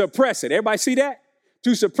 Suppress it. Everybody see that?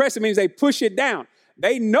 To suppress it means they push it down.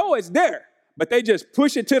 They know it's there, but they just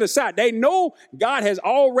push it to the side. They know God has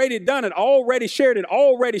already done it, already shared it,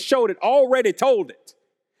 already showed it, already told it.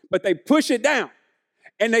 But they push it down.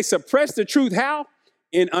 And they suppress the truth. How?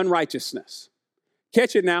 In unrighteousness.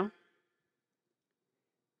 Catch it now.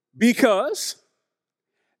 Because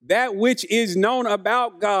that which is known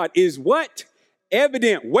about God is what?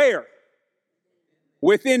 Evident where?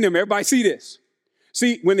 Within them. Everybody see this?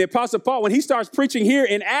 See, when the Apostle Paul, when he starts preaching here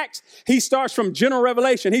in Acts, he starts from general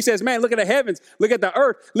revelation. He says, man, look at the heavens, look at the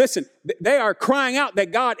earth. Listen, they are crying out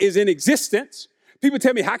that God is in existence. People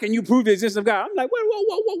tell me, how can you prove the existence of God? I'm like,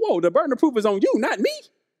 whoa. The burden of proof is on you, not me.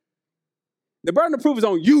 The burden of proof is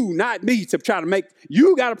on you, not me, to try to make,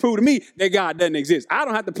 you got to prove to me that God doesn't exist. I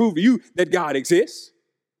don't have to prove to you that God exists.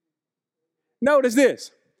 Notice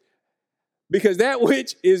this. Because that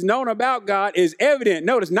which is known about God is evident.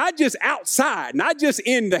 Notice, not just outside, not just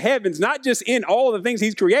in the heavens, not just in all the things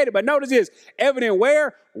he's created, but notice this, evident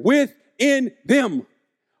where? Within them.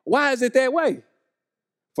 Why is it that way?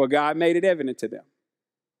 For God made it evident to them.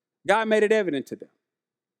 God made it evident to them.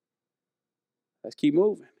 Let's keep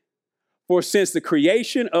moving. For since the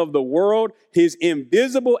creation of the world, his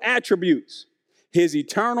invisible attributes, his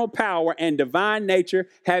eternal power and divine nature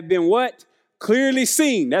have been what? Clearly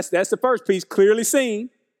seen. That's the first piece, clearly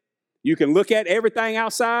seen. You can look at everything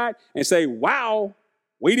outside and say, wow,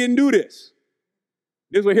 we didn't do this.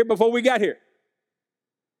 This was here before we got here.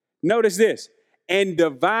 Notice this. And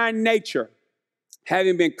divine nature,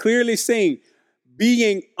 having been clearly seen,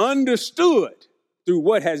 being understood through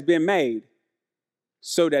what has been made,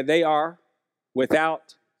 so that they are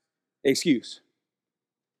without excuse.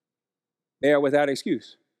 They are without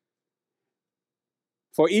excuse.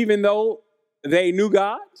 For even though they knew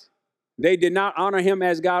God, they did not honor him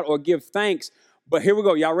as God or give thanks. But here we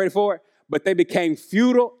go. Y'all ready for it? But they became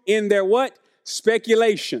futile in their what?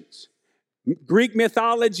 Speculations. Greek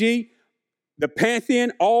mythology, the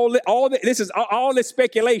pantheon, this is all this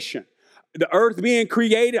speculation. The earth being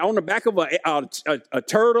created on the back of a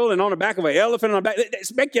turtle and on the back of an elephant. On the back,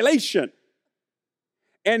 speculation.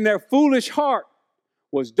 And their foolish heart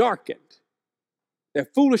was darkened. Their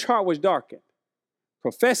foolish heart was darkened.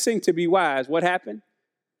 Professing to be wise, what happened?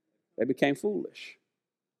 They became foolish.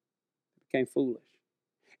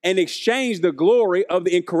 And exchanged the glory of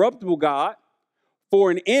the incorruptible God for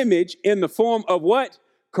an image in the form of what?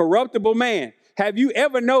 Corruptible man. Have you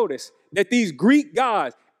ever noticed that these Greek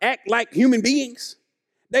gods act like human beings?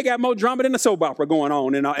 They got more drama than a soap opera going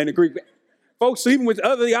on in the Greek. Folks sleeping with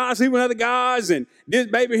other guys, and this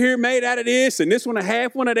baby here made out of this, and this one a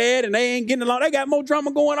half one of that, and they ain't getting along. They got more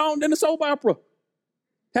drama going on than a soap opera.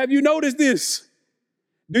 Have you noticed this?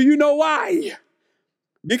 Do you know why?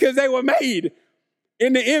 Because they were made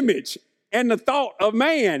in the image and the thought of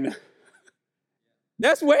man.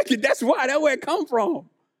 That's where it come from.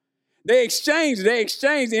 They exchanged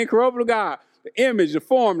the incorruptible God, the image, the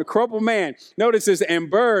form, the corruptible man. Notice this, and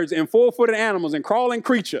birds and four-footed animals and crawling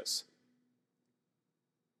creatures.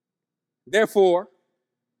 Therefore,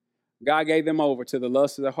 God gave them over to the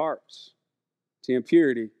lust of their hearts, to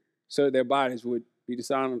impurity, so that their bodies would be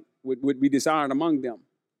dishonored among them.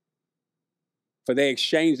 For they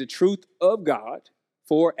exchanged the truth of God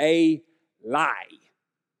for a lie,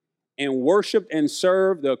 and worshiped and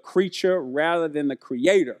served the creature rather than the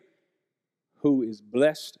Creator, who is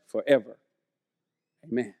blessed forever.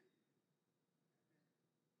 Amen.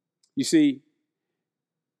 You see,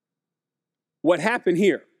 what happened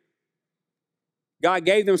here? God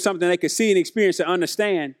gave them something they could see and experience and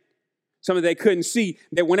understand, something they couldn't see,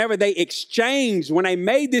 that whenever they exchanged, when they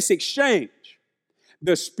made this exchange,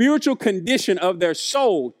 the spiritual condition of their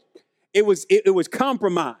soul, it was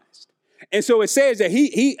compromised. And so it says that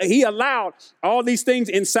he allowed all these things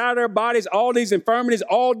inside their bodies, all these infirmities,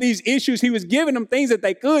 all these issues. He was giving them things that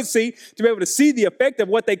they could see to be able to see the effect of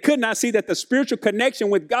what they could not see, that the spiritual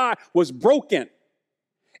connection with God was broken.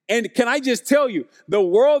 And can I just tell you, the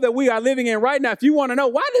world that we are living in right now, if you want to know,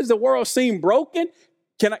 why does the world seem broken?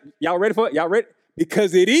 Y'all ready for it? Y'all ready?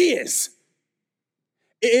 Because it is.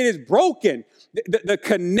 It is broken. The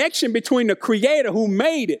connection between the Creator who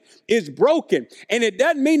made it is broken. And it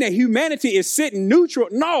doesn't mean that humanity is sitting neutral.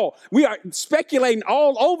 No, we are speculating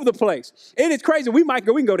all over the place. It is crazy. We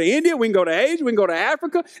can go to India, we can go to Asia, we can go to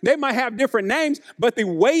Africa. They might have different names, but the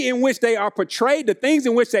way in which they are portrayed, the things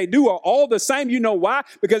in which they do are all the same. You know why?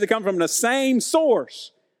 Because they come from the same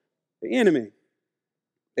source. The enemy.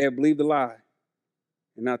 They have believed the lie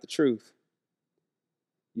and not the truth.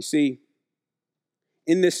 You see,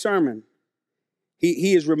 in this sermon,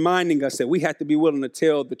 he is reminding us that we have to be willing to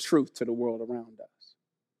tell the truth to the world around us.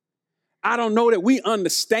 I don't know that we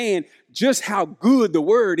understand just how good the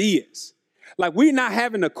word is. Like, we're not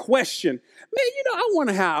having a question, man, I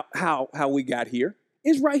wonder how we got here.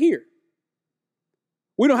 It's right here.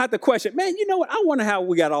 We don't have to question, man, you know what? I wonder how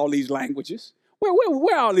we got all these languages.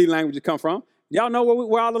 Where all these languages come from? Y'all know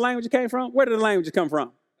where all the languages came from? Where did the languages come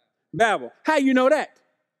from? Babel. How you know that?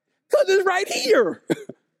 Because it's right here.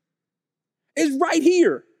 It's right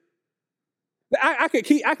here. I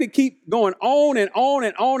could keep going on and on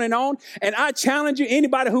and on and on. And I challenge you,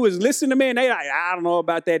 anybody who is listening to me and they like, I don't know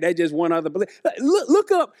about that. They just one other belief.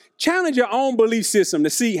 Look up, challenge your own belief system to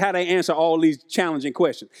see how they answer all these challenging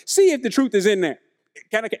questions. See if the truth is in there.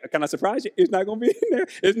 Can I surprise you? It's not going to be in there.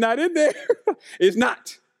 It's not in there. It's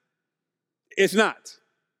not. It's not.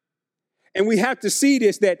 And we have to see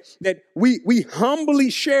this, that we humbly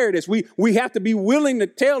share this. We have to be willing to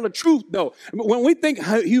tell the truth, though. When we think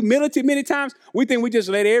humility many times, we think we just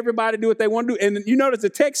let everybody do what they want to do. And you notice the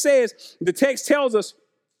text tells us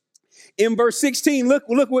in verse 16, look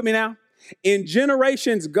with me now. In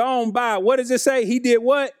generations gone by, what does it say? He did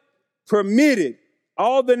what? Permitted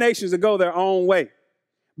all the nations to go their own way.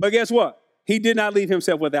 But guess what? He did not leave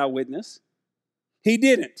himself without witness. He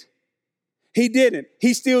didn't. He didn't.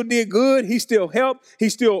 He still did good. He still helped. He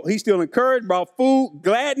still encouraged, brought food,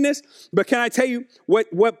 gladness. But can I tell you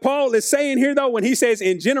what Paul is saying here, though, when he says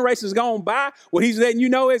in generations gone by, what he's letting you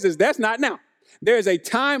know is that's not now. There is a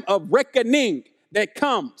time of reckoning that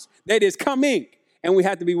comes, that is coming, and we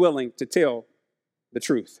have to be willing to tell the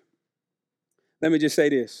truth. Let me just say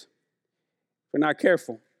this. If we're not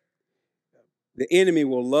careful, the enemy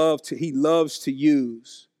loves to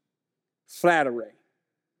use flattery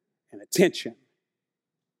and attention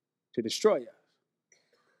to destroy us.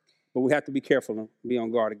 But we have to be careful and be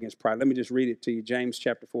on guard against pride. Let me just read it to you. James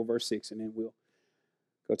chapter 4, verse 6, and then we'll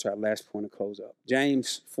go to our last point and close up.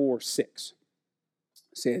 James 4, 6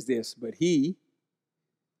 says this, but he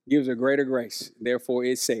gives a greater grace. Therefore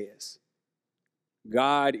it says,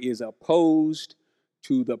 God is opposed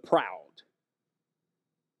to the proud,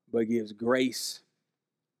 but gives grace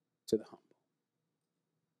to the humble.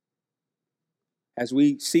 As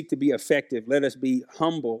we seek to be effective, let us be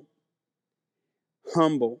humble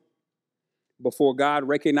before God,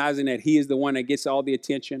 recognizing that he is the one that gets all the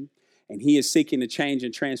attention, and he is seeking to change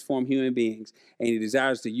and transform human beings, and he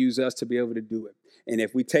desires to use us to be able to do it. And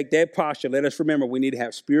if we take that posture, let us remember we need to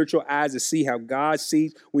have spiritual eyes to see how God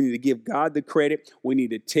sees. We need to give God the credit. We need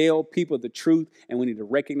to tell people the truth, and we need to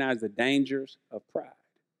recognize the dangers of pride.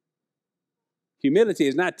 Humility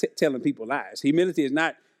is not telling people lies. Humility is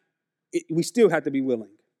not. We still have to be willing.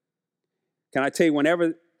 Can I tell you,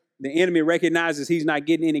 whenever the enemy recognizes he's not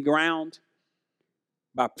getting any ground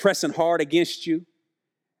by pressing hard against you,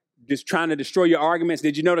 just trying to destroy your arguments,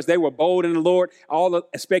 did you notice they were bold in the Lord? All the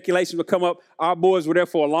speculations would come up. Our boys were there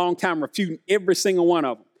for a long time refuting every single one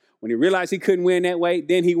of them. When he realized he couldn't win that way,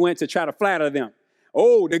 then he went to try to flatter them.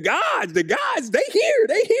 Oh, the gods, they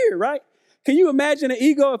hear, right? Can you imagine the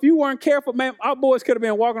ego? If you weren't careful, man, our boys could have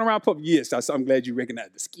been walking around pumping. Yes, I'm glad you recognize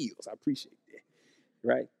the skills. I appreciate that,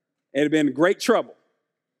 right? It'd have been great trouble.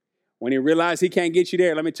 When he realized he can't get you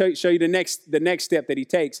there, let me show you the next step that he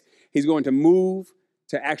takes. He's going to move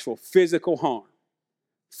to actual physical harm,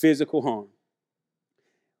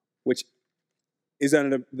 which is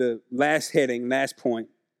under the last heading, last point,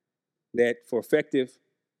 that for effective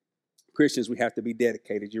Christians, we have to be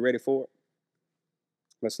dedicated. You ready for it?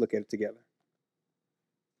 Let's look at it together.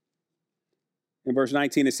 In verse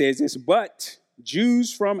 19, it says this, but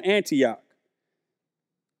Jews from Antioch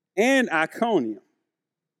and Iconium,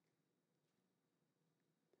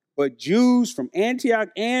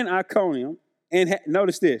 and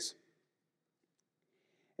notice this,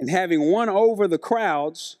 and having won over the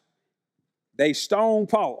crowds, they stoned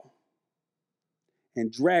Paul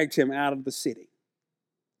and dragged him out of the city,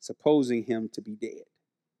 supposing him to be dead.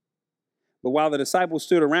 But while the disciples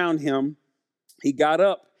stood around him, he got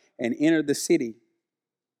up and entered the city.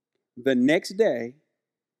 The next day,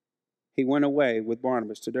 he went away with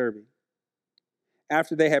Barnabas to Derbe.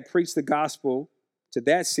 After they had preached the gospel to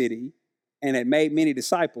that city and had made many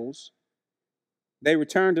disciples, they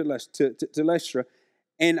returned to Lystra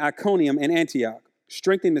and Iconium and Antioch,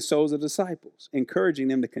 strengthening the souls of the disciples, encouraging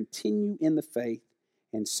them to continue in the faith,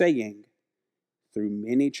 and saying, through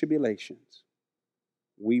many tribulations,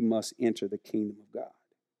 we must enter the kingdom of God.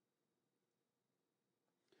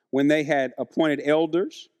 When they had appointed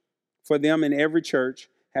elders for them in every church,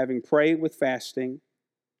 having prayed with fasting,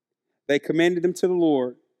 they commended them to the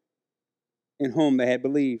Lord, in whom they had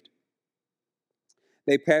believed.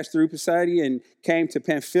 They passed through Pisidia and came to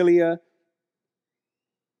Pamphylia,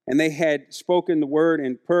 and they had spoken the word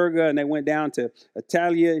in Perga, and they went down to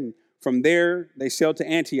Italia, and from there they sailed to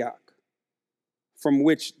Antioch, from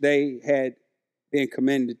which they had been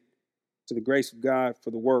commended to the grace of God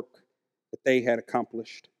for the work that they had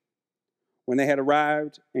accomplished. When they had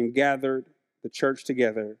arrived and gathered the church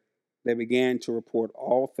together, they began to report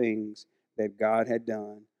all things that God had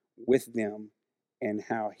done with them and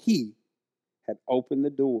how he had opened the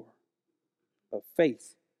door of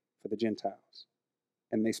faith for the Gentiles.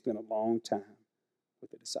 And they spent a long time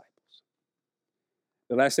with the disciples.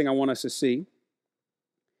 The last thing I want us to see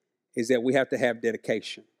is that we have to have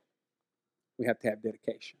dedication. We have to have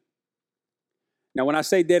dedication. Now, when I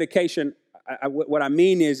say dedication, what I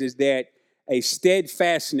mean is that a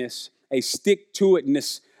steadfastness, a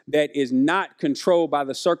stick-to-itness that is not controlled by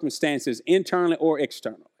the circumstances internally or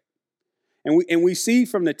externally. And we see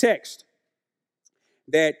from the text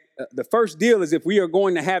that the first deal is if we are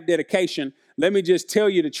going to have dedication, let me just tell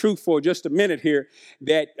you the truth for just a minute here,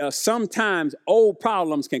 that sometimes old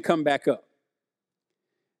problems can come back up.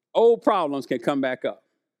 Old problems can come back up.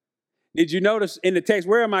 Did you notice in the text,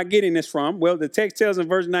 where am I getting this from? Well, the text tells in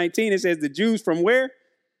verse 19, it says the Jews from where?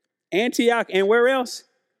 Antioch, and where else?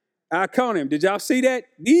 Iconium. Did y'all see that?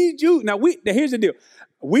 These Jews, now here's the deal.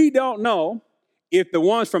 We don't know if the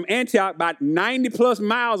ones from Antioch, about 90 plus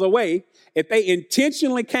miles away, if they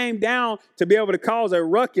intentionally came down to be able to cause a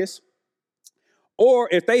ruckus, or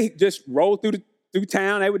if they just rolled through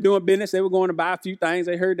town, they were doing business, they were going to buy a few things,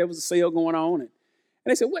 they heard there was a sale going on, and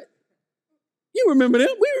they said, what? You remember them?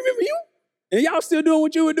 We remember you. And y'all still doing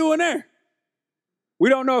what you were doing there. We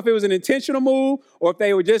don't know if it was an intentional move or if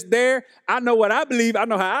they were just there. I know what I believe. I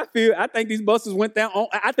know how I feel. I think these buses went down.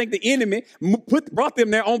 I think the enemy brought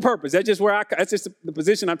them there on purpose. That's just that's just the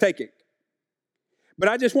position I'm taking. But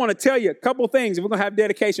I just want to tell you a couple things. If we're going to have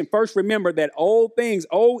dedication, first remember that old things,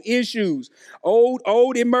 old issues,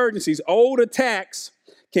 old emergencies, old attacks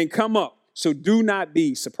can come up. So do not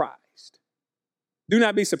be surprised. Do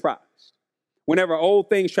not be surprised whenever old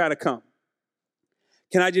things try to come.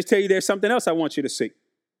 Can I just tell you there's something else I want you to see?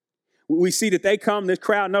 We see that they come, this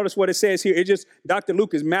crowd, notice what it says here. It just, Dr.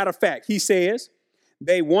 Luke, as a matter of fact, he says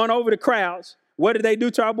they won over the crowds. What did they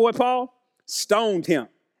do to our boy Paul? Stoned him.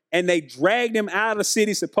 And they dragged him out of the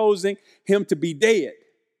city, supposing him to be dead.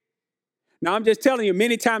 Now, I'm just telling you,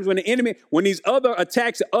 many times when the enemy, when these other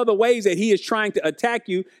attacks, other ways that he is trying to attack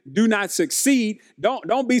you do not succeed,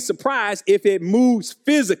 don't be surprised if it moves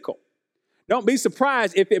physical. Don't be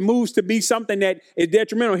surprised if it moves to be something that is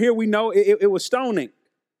detrimental. Here we know it was stoning.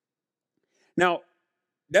 Now,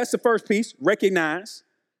 that's the first piece. Recognize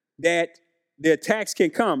that the attacks can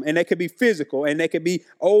come, and they can be physical, and they can be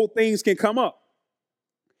old things can come up.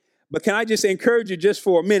 But can I just encourage you just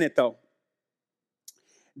for a minute, though,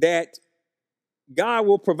 that God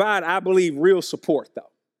will provide, I believe, real support,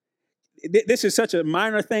 though. This is such a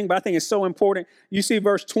minor thing, but I think it's so important. You see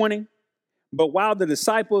verse 20. But while the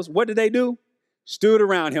disciples, what did they do? Stood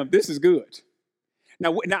around him. This is good.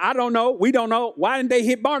 Now I don't know. We don't know. Why didn't they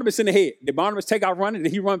hit Barnabas in the head? Did Barnabas take off running?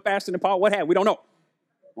 Did he run faster than Paul? What happened? We don't know.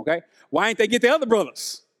 Okay. Why didn't they get the other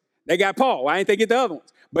brothers? They got Paul. Why didn't they get the other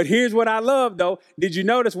ones? But here's what I love, though. Did you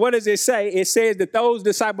notice? What does it say? It says that those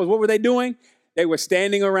disciples, what were they doing? They were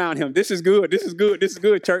standing around him. This is good. This is good. This is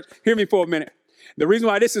good, church. Hear me for a minute. The reason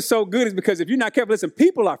why this is so good is because if you're not careful, listen,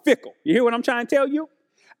 people are fickle. You hear what I'm trying to tell you?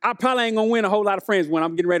 I probably ain't going to win a whole lot of friends when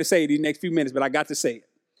I'm getting ready to say it these next few minutes, but I got to say it.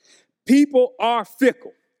 People are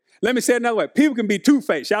fickle. Let me say it another way. People can be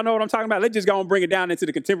two-faced. Y'all know what I'm talking about? Let's just go and bring it down into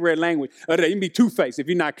the contemporary language. You can be two-faced if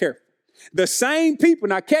you're not careful. The same people,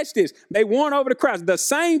 now catch this, they won over the crowds. The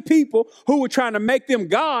same people who were trying to make them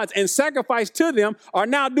gods and sacrifice to them are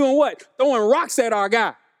now doing what? Throwing rocks at our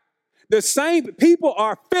guy. The same people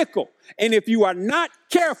are fickle. And if you are not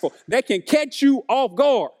careful, they can catch you off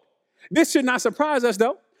guard. This should not surprise us,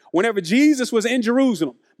 though. Whenever Jesus was in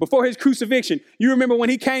Jerusalem, before his crucifixion, you remember when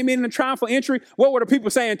he came in the triumphal entry, what were the people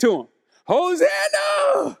saying to him?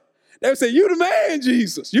 Hosanna! They would say, you the man,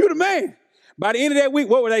 Jesus. You the man. By the end of that week,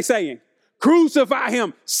 what were they saying? Crucify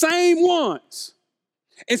him. Same ones.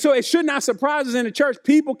 And so it should not surprise us in the church.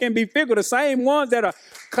 People can be fickle. The same ones that are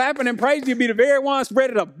clapping and praising you be the very ones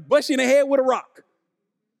ready to bust you in the head with a rock.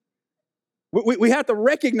 We have to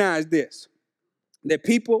recognize this, that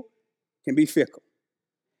people can be fickle.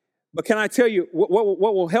 But can I tell you what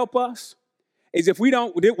will help us is if we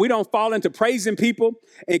don't fall into praising people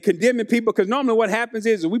and condemning people, because normally what happens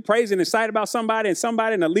is we praise and excite about somebody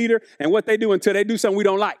and a leader and what they do until they do something we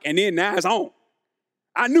don't like. And then now it's on.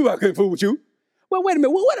 I knew I couldn't fool with you. Well, wait a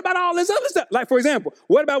minute. Well, what about all this other stuff? Like, for example,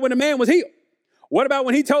 what about when the man was healed? What about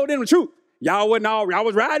when he told them the truth? Y'all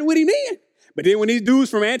was riding with him then. But then when these dudes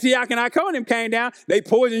from Antioch and Iconium came down, they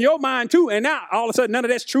poisoned your mind too. And now all of a sudden none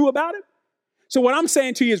of that's true about it. So what I'm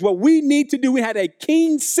saying to you is what we need to do. We had a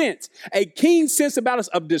keen sense about us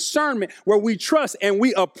of discernment where we trust and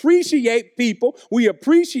we appreciate people. We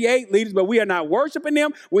appreciate leaders, but we are not worshiping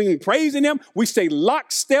them. We ain't praising them. We stay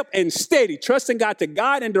lockstep and steady, trusting God to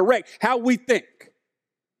guide and direct how we think.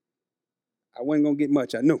 I wasn't going to get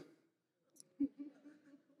much, I knew.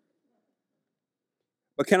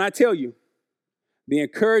 But can I tell you, the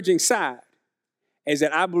encouraging side is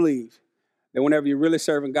that I believe that whenever you're really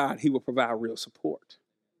serving God, he will provide real support.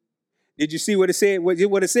 Did you see what it said?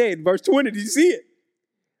 What it said? Verse 20, did you see it?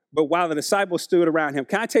 But while the disciples stood around him,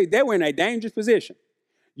 can I tell you, they were in a dangerous position.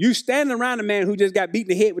 You standing around a man who just got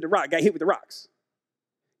beaten in the head with the rock, got hit with the rocks.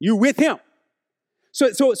 You with him.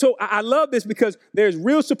 So I love this because there's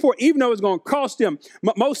real support, even though it's going to cost him.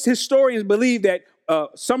 Most historians believe that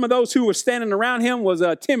some of those who were standing around him was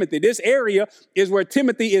Timothy. This area is where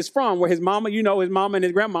Timothy is from, where his mama, his mama and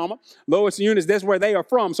his grandmama, Lois and Eunice, that's where they are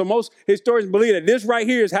from. So most historians believe that this right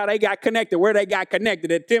here is how they got connected, where they got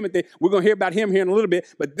connected. At Timothy, we're going to hear about him here in a little bit,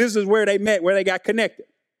 but this is where they met, where they got connected.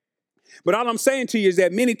 But all I'm saying to you is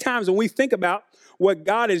that many times when we think about what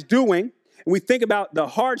God is doing, and we think about the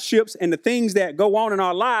hardships and the things that go on in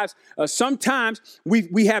our lives, sometimes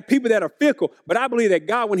we have people that are fickle. But I believe that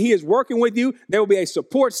God, when he is working with you, there will be a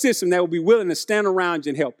support system that will be willing to stand around you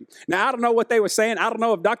and help you. Now, I don't know what they were saying. I don't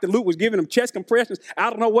know if Dr. Luke was giving them chest compressions. I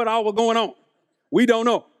don't know what all was going on. We don't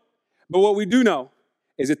know. But what we do know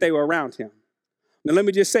is that they were around him. Now, let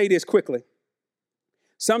me just say this quickly.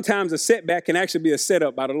 Sometimes a setback can actually be a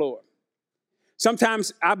setup by the Lord.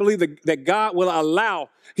 Sometimes I believe that God will allow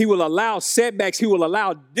setbacks. He will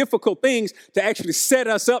allow difficult things to actually set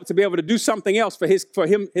us up to be able to do something else for his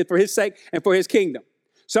sake and for his kingdom.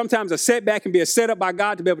 Sometimes a setback can be a setup by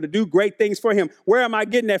God to be able to do great things for him. Where am I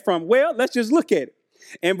getting that from? Well, let's just look at it.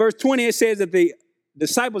 In verse 20, it says that the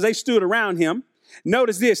disciples, they stood around him.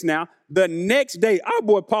 Notice this now. The next day, our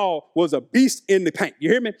boy Paul was a beast in the paint. You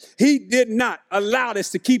hear me? He did not allow this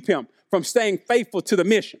to keep him from staying faithful to the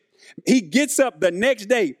mission. He gets up the next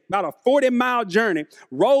day, about a 40-mile journey,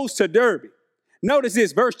 rolls to Derbe. Notice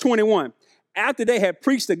this, verse 21. After they had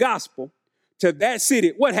preached the gospel to that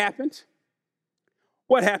city, what happened?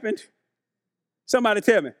 What happened? Somebody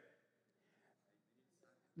tell me.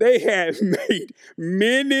 They had made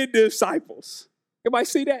many disciples. Everybody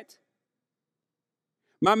see that?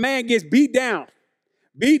 My man gets beat down.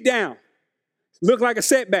 Look like a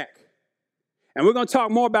setback. And we're going to talk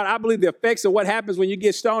more about, I believe, the effects of what happens when you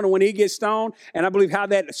get stoned and when he gets stoned. And I believe how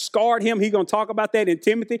that scarred him. He's going to talk about that in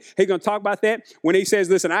Timothy. He's going to talk about that when he says,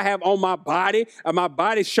 listen, I have on my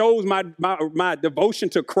body shows my devotion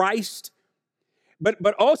to Christ.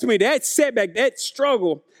 But ultimately, that setback, that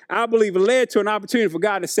struggle, I believe led to an opportunity for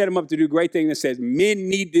God to set him up to do great things. That says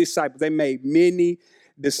many disciples. They made many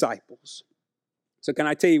disciples. So can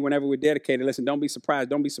I tell you, whenever we're dedicated, listen, don't be surprised.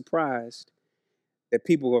 Don't be surprised that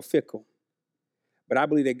people are fickle. But I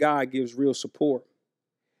believe that God gives real support.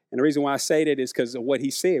 And the reason why I say that is because of what he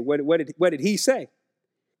said. What did he say?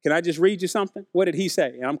 Can I just read you something? What did he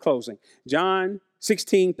say? And I'm closing. John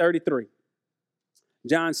 16:33.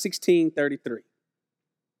 John 16:33.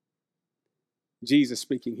 Jesus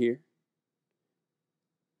speaking here.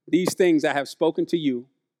 These things I have spoken to you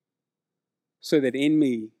so that in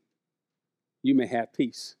me you may have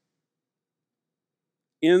peace.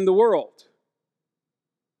 In the world,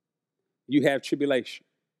 you have tribulation.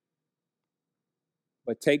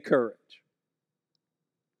 But take courage.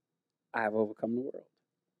 I have overcome the world.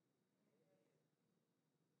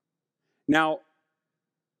 Now,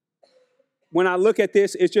 when I look at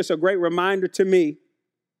this, it's just a great reminder to me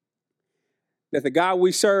that the God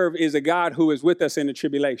we serve is a God who is with us in the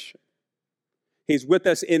tribulation. He's with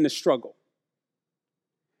us in the struggle.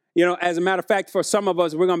 You know, as a matter of fact, for some of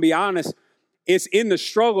us, we're going to be honest, it's in the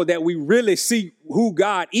struggle that we really see who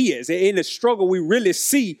God is. In the struggle, we really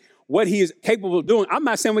see what he is capable of doing. I'm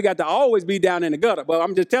not saying we got to always be down in the gutter, but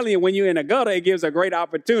I'm just telling you, when you're in the gutter, it gives a great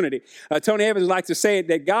opportunity. Tony Evans likes to say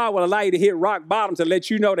that God will allow you to hit rock bottom to let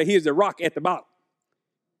you know that he is the rock at the bottom.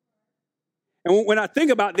 And when I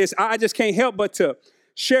think about this, I just can't help but to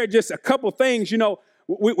share just a couple things. You know,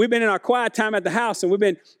 we've been in our quiet time at the house, and we've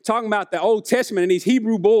been talking about the Old Testament and these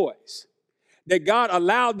Hebrew boys that God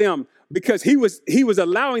allowed them because he was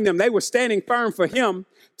allowing them. They were standing firm for him.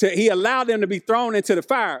 He allowed them to be thrown into the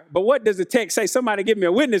fire. But what does the text say? Somebody give me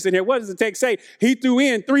a witness in here. What does the text say? He threw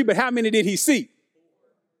in 3, but how many did he see?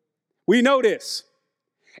 We know this.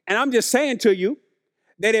 And I'm just saying to you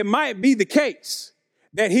that it might be the case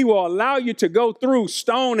that he will allow you to go through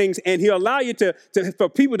stonings, and he'll allow you for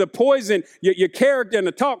people to poison your character and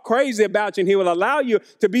to talk crazy about you, and he will allow you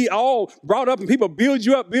to be all brought up, and people build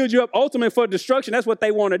you up ultimately for destruction. That's what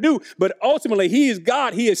they want to do. But ultimately, he is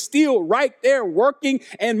God. He is still right there working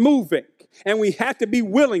and moving. And we have to be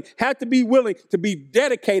willing to be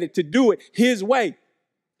dedicated to do it his way.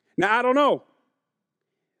 Now, I don't know.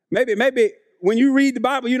 Maybe when you read the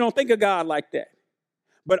Bible, you don't think of God like that.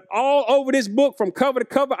 But all over this book, from cover to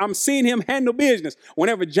cover, I'm seeing him handle business.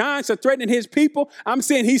 Whenever giants are threatening his people, I'm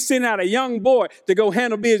seeing he's sending out a young boy to go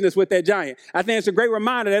handle business with that giant. I think it's a great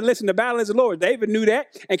reminder that, listen, the battle is the Lord. David knew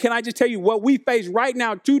that. And can I just tell you what we face right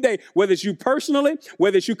now today, whether it's you personally,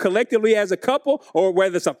 whether it's you collectively as a couple, or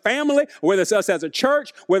whether it's a family, whether it's us as a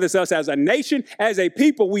church, whether it's us as a nation, as a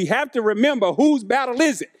people, we have to remember whose battle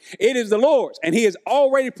is it? It is the Lord's. And he has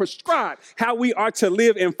already prescribed how we are to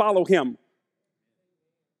live and follow him.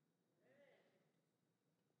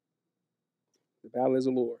 The battle is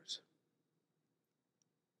the Lord's.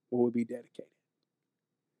 Will we be dedicated?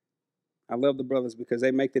 I love the brothers because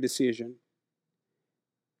they make the decision.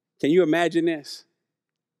 Can you imagine this?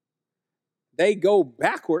 They go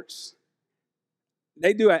backwards.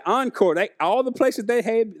 They do an encore. All the places they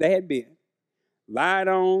had been. Lied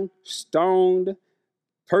on, stoned,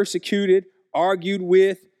 persecuted, argued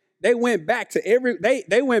with. They went back to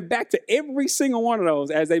every single one of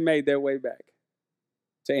those as they made their way back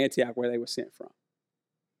to Antioch, where they were sent from.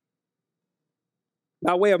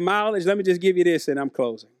 By way of mileage, let me just give you this and I'm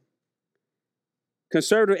closing.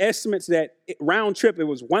 Conservative estimates that round trip, it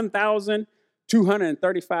was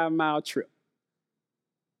 1,235 mile trip.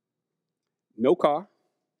 No car,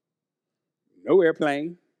 no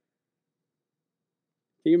airplane.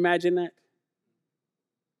 Can you imagine that?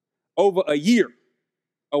 Over a year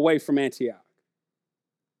away from Antioch.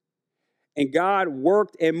 And God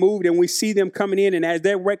worked and moved, and we see them coming in. And as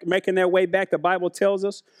they're making their way back, the Bible tells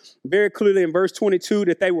us very clearly in verse 22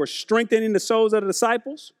 that they were strengthening the souls of the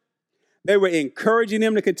disciples. They were encouraging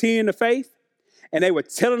them to continue in the faith. And they were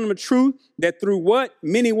telling them the truth that through what?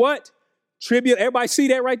 Many what? Tribute. Everybody see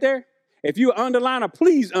that right there? If you underline it,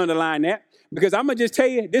 please underline that. Because I'm going to just tell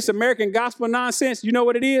you, this American gospel nonsense, you know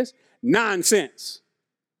what it is? Nonsense.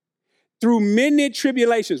 Through many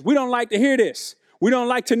tribulations. We don't like to hear this. We don't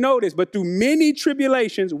like to know this, but through many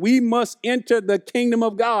tribulations, we must enter the kingdom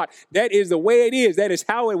of God. That is the way it is. That is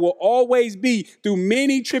how it will always be. Through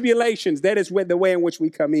many tribulations, that is the way in which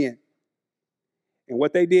we come in. And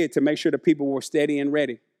what they did to make sure the people were steady and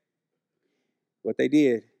ready, what they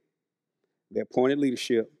did, they appointed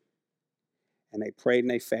leadership, and they prayed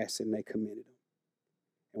and they fasted and they committed them.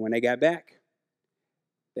 And when they got back,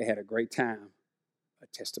 they had a great time, a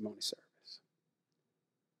testimony service.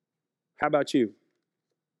 How about you?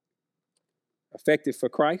 Effective for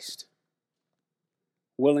Christ,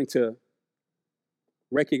 willing to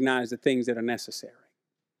recognize the things that are necessary.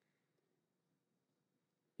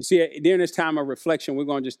 You see, during this time of reflection, we're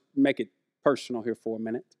going to just make it personal here for a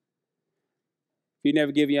minute. If you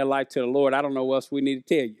never give your life to the Lord, I don't know what else we need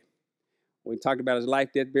to tell you. We talked about his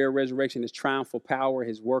life, death, burial, resurrection, his triumphal power,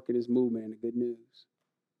 his work, and his movement, and the good news.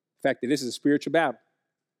 The fact that this is a spiritual battle.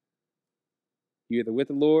 You're either with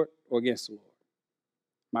the Lord or against the Lord.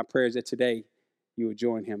 My prayer is that today you will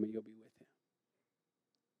join him and you'll be with him.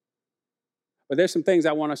 But there's some things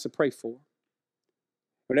I want us to pray for.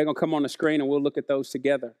 But they're going to come on the screen and we'll look at those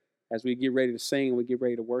together as we get ready to sing and we get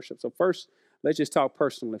ready to worship. So first, let's just talk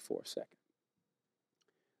personally for a second.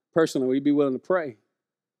 Personally, will you be willing to pray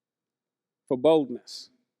for boldness?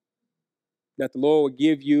 That the Lord will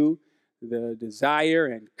give you the desire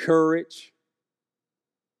and courage.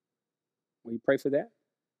 Will you pray for that?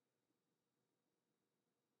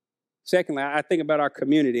 Secondly, I think about our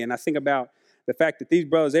community, and I think about the fact that these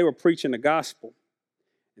brothers, they were preaching the gospel,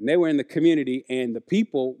 and they were in the community, and the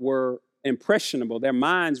people were impressionable. Their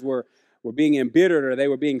minds were being embittered, or they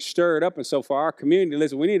were being stirred up. And so for our community,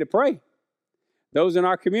 listen, we need to pray. Those in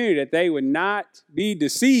our community, that they would not be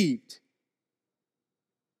deceived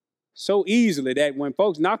so easily, that when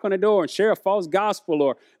folks knock on the door and share a false gospel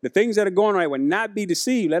or the things that are going on, they would not be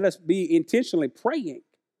deceived. Let us be intentionally praying.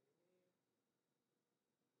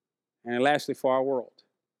 And lastly, for our world.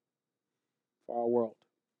 For our world.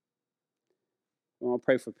 We want to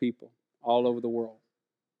pray for people all over the world,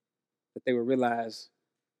 that they will realize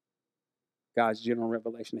God's general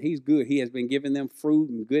revelation. He's good. He has been giving them fruit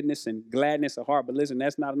and goodness and gladness of heart. But listen,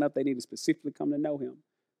 that's not enough. They need to specifically come to know him.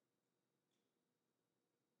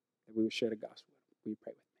 That we will share the gospel. Will you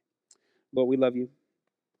pray with me? Lord, we love you.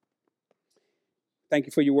 Thank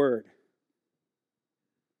you for your word.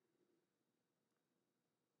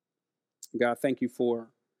 God, thank you for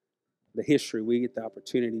the history. We get the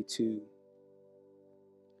opportunity to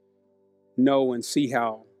know and see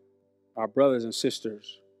how our brothers and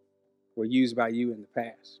sisters were used by you in the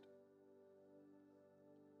past.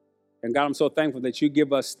 And God, I'm so thankful that you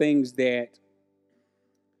give us things that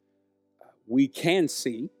we can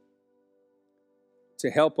see to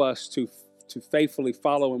help us to faithfully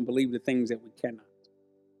follow and believe the things that we cannot.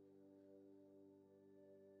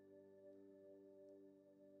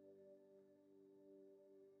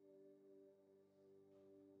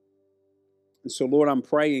 And so, Lord, I'm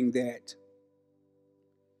praying that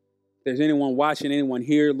if there's anyone watching, anyone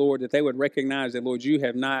here, Lord, that they would recognize that, Lord, you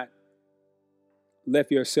have not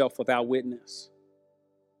left yourself without witness.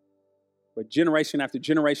 But generation after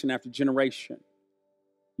generation after generation,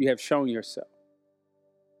 you have shown yourself.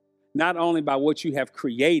 Not only by what you have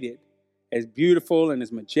created, as beautiful and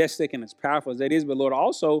as majestic and as powerful as that is, but Lord,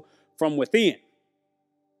 also from within.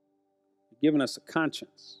 You've given us a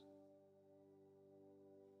conscience.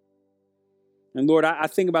 And Lord, I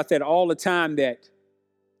think about that all the time, that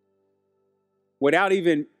without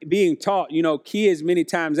even being taught, kids many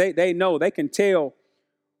times, they know, they can tell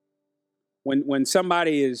when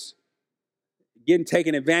somebody is getting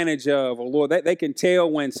taken advantage of, or Lord, they can tell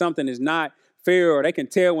when something is not fair, or they can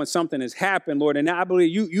tell when something has happened, Lord. And I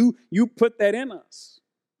believe you put that in us.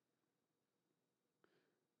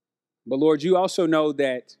 But Lord, you also know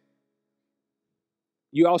that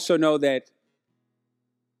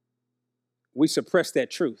we suppress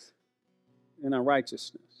that truth in our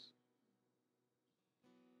righteousness.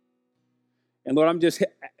 And Lord, I'm just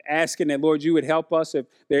asking that, Lord, you would help us. If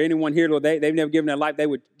there anyone here, Lord, they've never given their life, they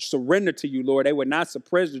would surrender to you, Lord. They would not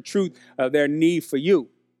suppress the truth of their need for you.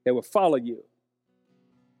 They would follow you.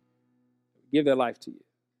 Give their life to you.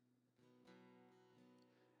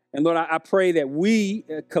 And Lord, I pray that we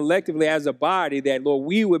collectively as a body, that, Lord,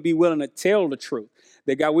 we would be willing to tell the truth.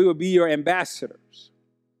 That, God, we would be your ambassadors.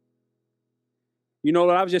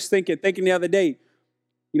 Lord, I was just thinking the other day,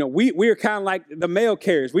 we're kind of like the mail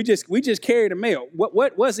carriers. We just carry the mail.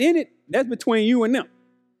 What's in it? That's between you and them.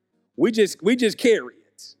 We just carry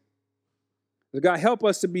it. So God, help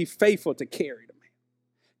us to be faithful to carry the mail.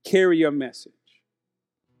 Carry your message.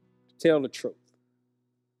 Tell the truth.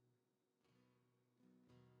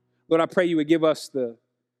 Lord, I pray you would give us the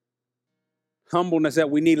humbleness that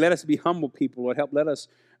we need. Let us be humble people, Lord. Let us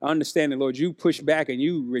understand that, Lord, you push back and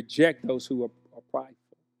you reject those who are prideful.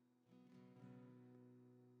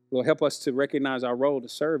 Lord, help us to recognize our role to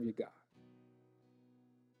serve you, God,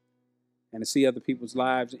 and to see other people's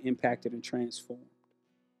lives impacted and transformed.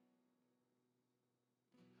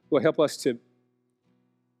 Lord, help us to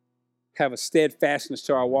have a steadfastness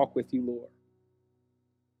to our walk with you, Lord.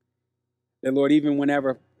 That, Lord, even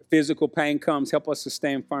whenever physical pain comes, help us to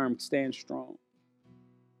stand firm, stand strong.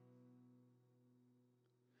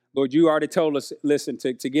 Lord, you already told us, listen,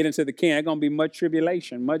 to get into the kingdom, there's going to be much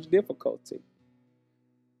tribulation, much difficulty.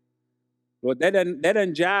 Lord, that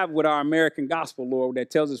doesn't jive with our American gospel, Lord,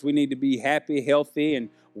 that tells us we need to be happy, healthy, and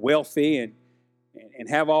wealthy, and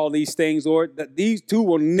have all these things, Lord. That these two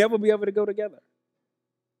will never be able to go together.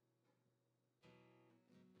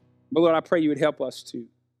 But Lord, I pray you would help us to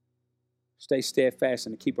stay steadfast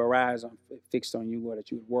and to keep our eyes fixed on you, Lord, that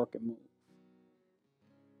you would work and move.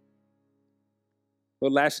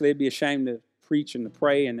 Lord, lastly, it'd be a shame to preach and to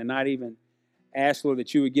pray and to not even ask, Lord,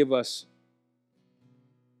 that you would give us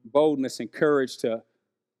boldness and courage to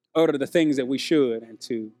utter the things that we should, and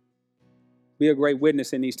to be a great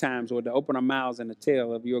witness in these times, Lord, to open our mouths and to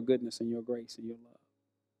tell of your goodness and your grace and your love.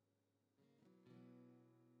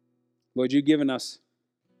 Lord, you've given us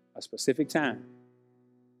a specific time.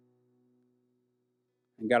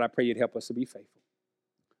 And God, I pray you'd help us to be faithful.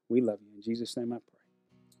 We love you. In Jesus' name I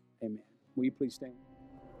pray. Amen. Will you please stand?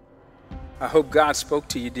 I hope God spoke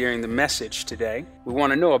to you during the message today. We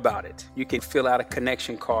want to know about it. You can fill out a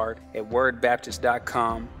connection card at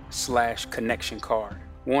wordbaptist.com/connection card.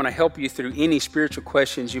 We want to help you through any spiritual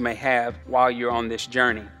questions you may have while you're on this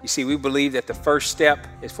journey. You see, we believe that the first step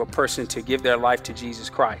is for a person to give their life to Jesus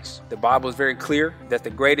Christ. The Bible is very clear that the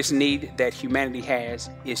greatest need that humanity has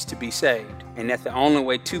is to be saved, and that the only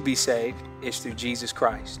way to be saved is through Jesus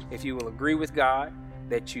Christ. If you will agree with God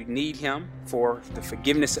that you need him for the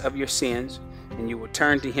forgiveness of your sins, and you will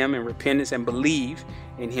turn to him in repentance and believe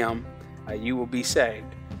in him, you will be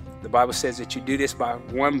saved. The Bible says that you do this by,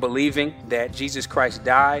 one, believing that Jesus Christ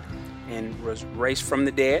died and was raised from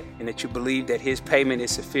the dead, and that you believe that his payment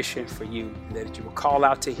is sufficient for you, and that you will call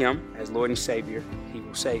out to him as Lord and Savior. He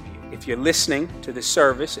will save you. If you're listening to this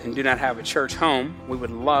service and do not have a church home, we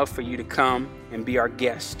would love for you to come and be our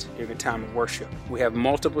guest during a time of worship. We have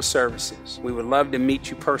multiple services. We would love to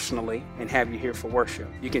meet you personally and have you here for worship.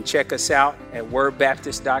 You can check us out at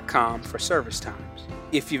wordbaptist.com for service times.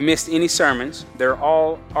 If you've missed any sermons, they're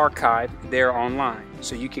all archived there online,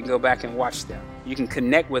 so you can go back and watch them. You can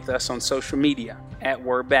connect with us on social media at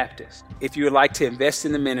Word Baptist. If you would like to invest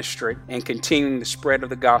in the ministry and continuing the spread of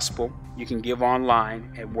the gospel, you can give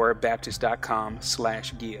online at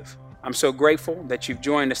wordbaptist.com/give. I'm so grateful that you've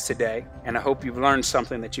joined us today, and I hope you've learned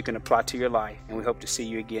something that you can apply to your life, and we hope to see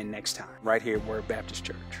you again next time, right here at Word Baptist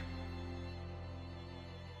Church.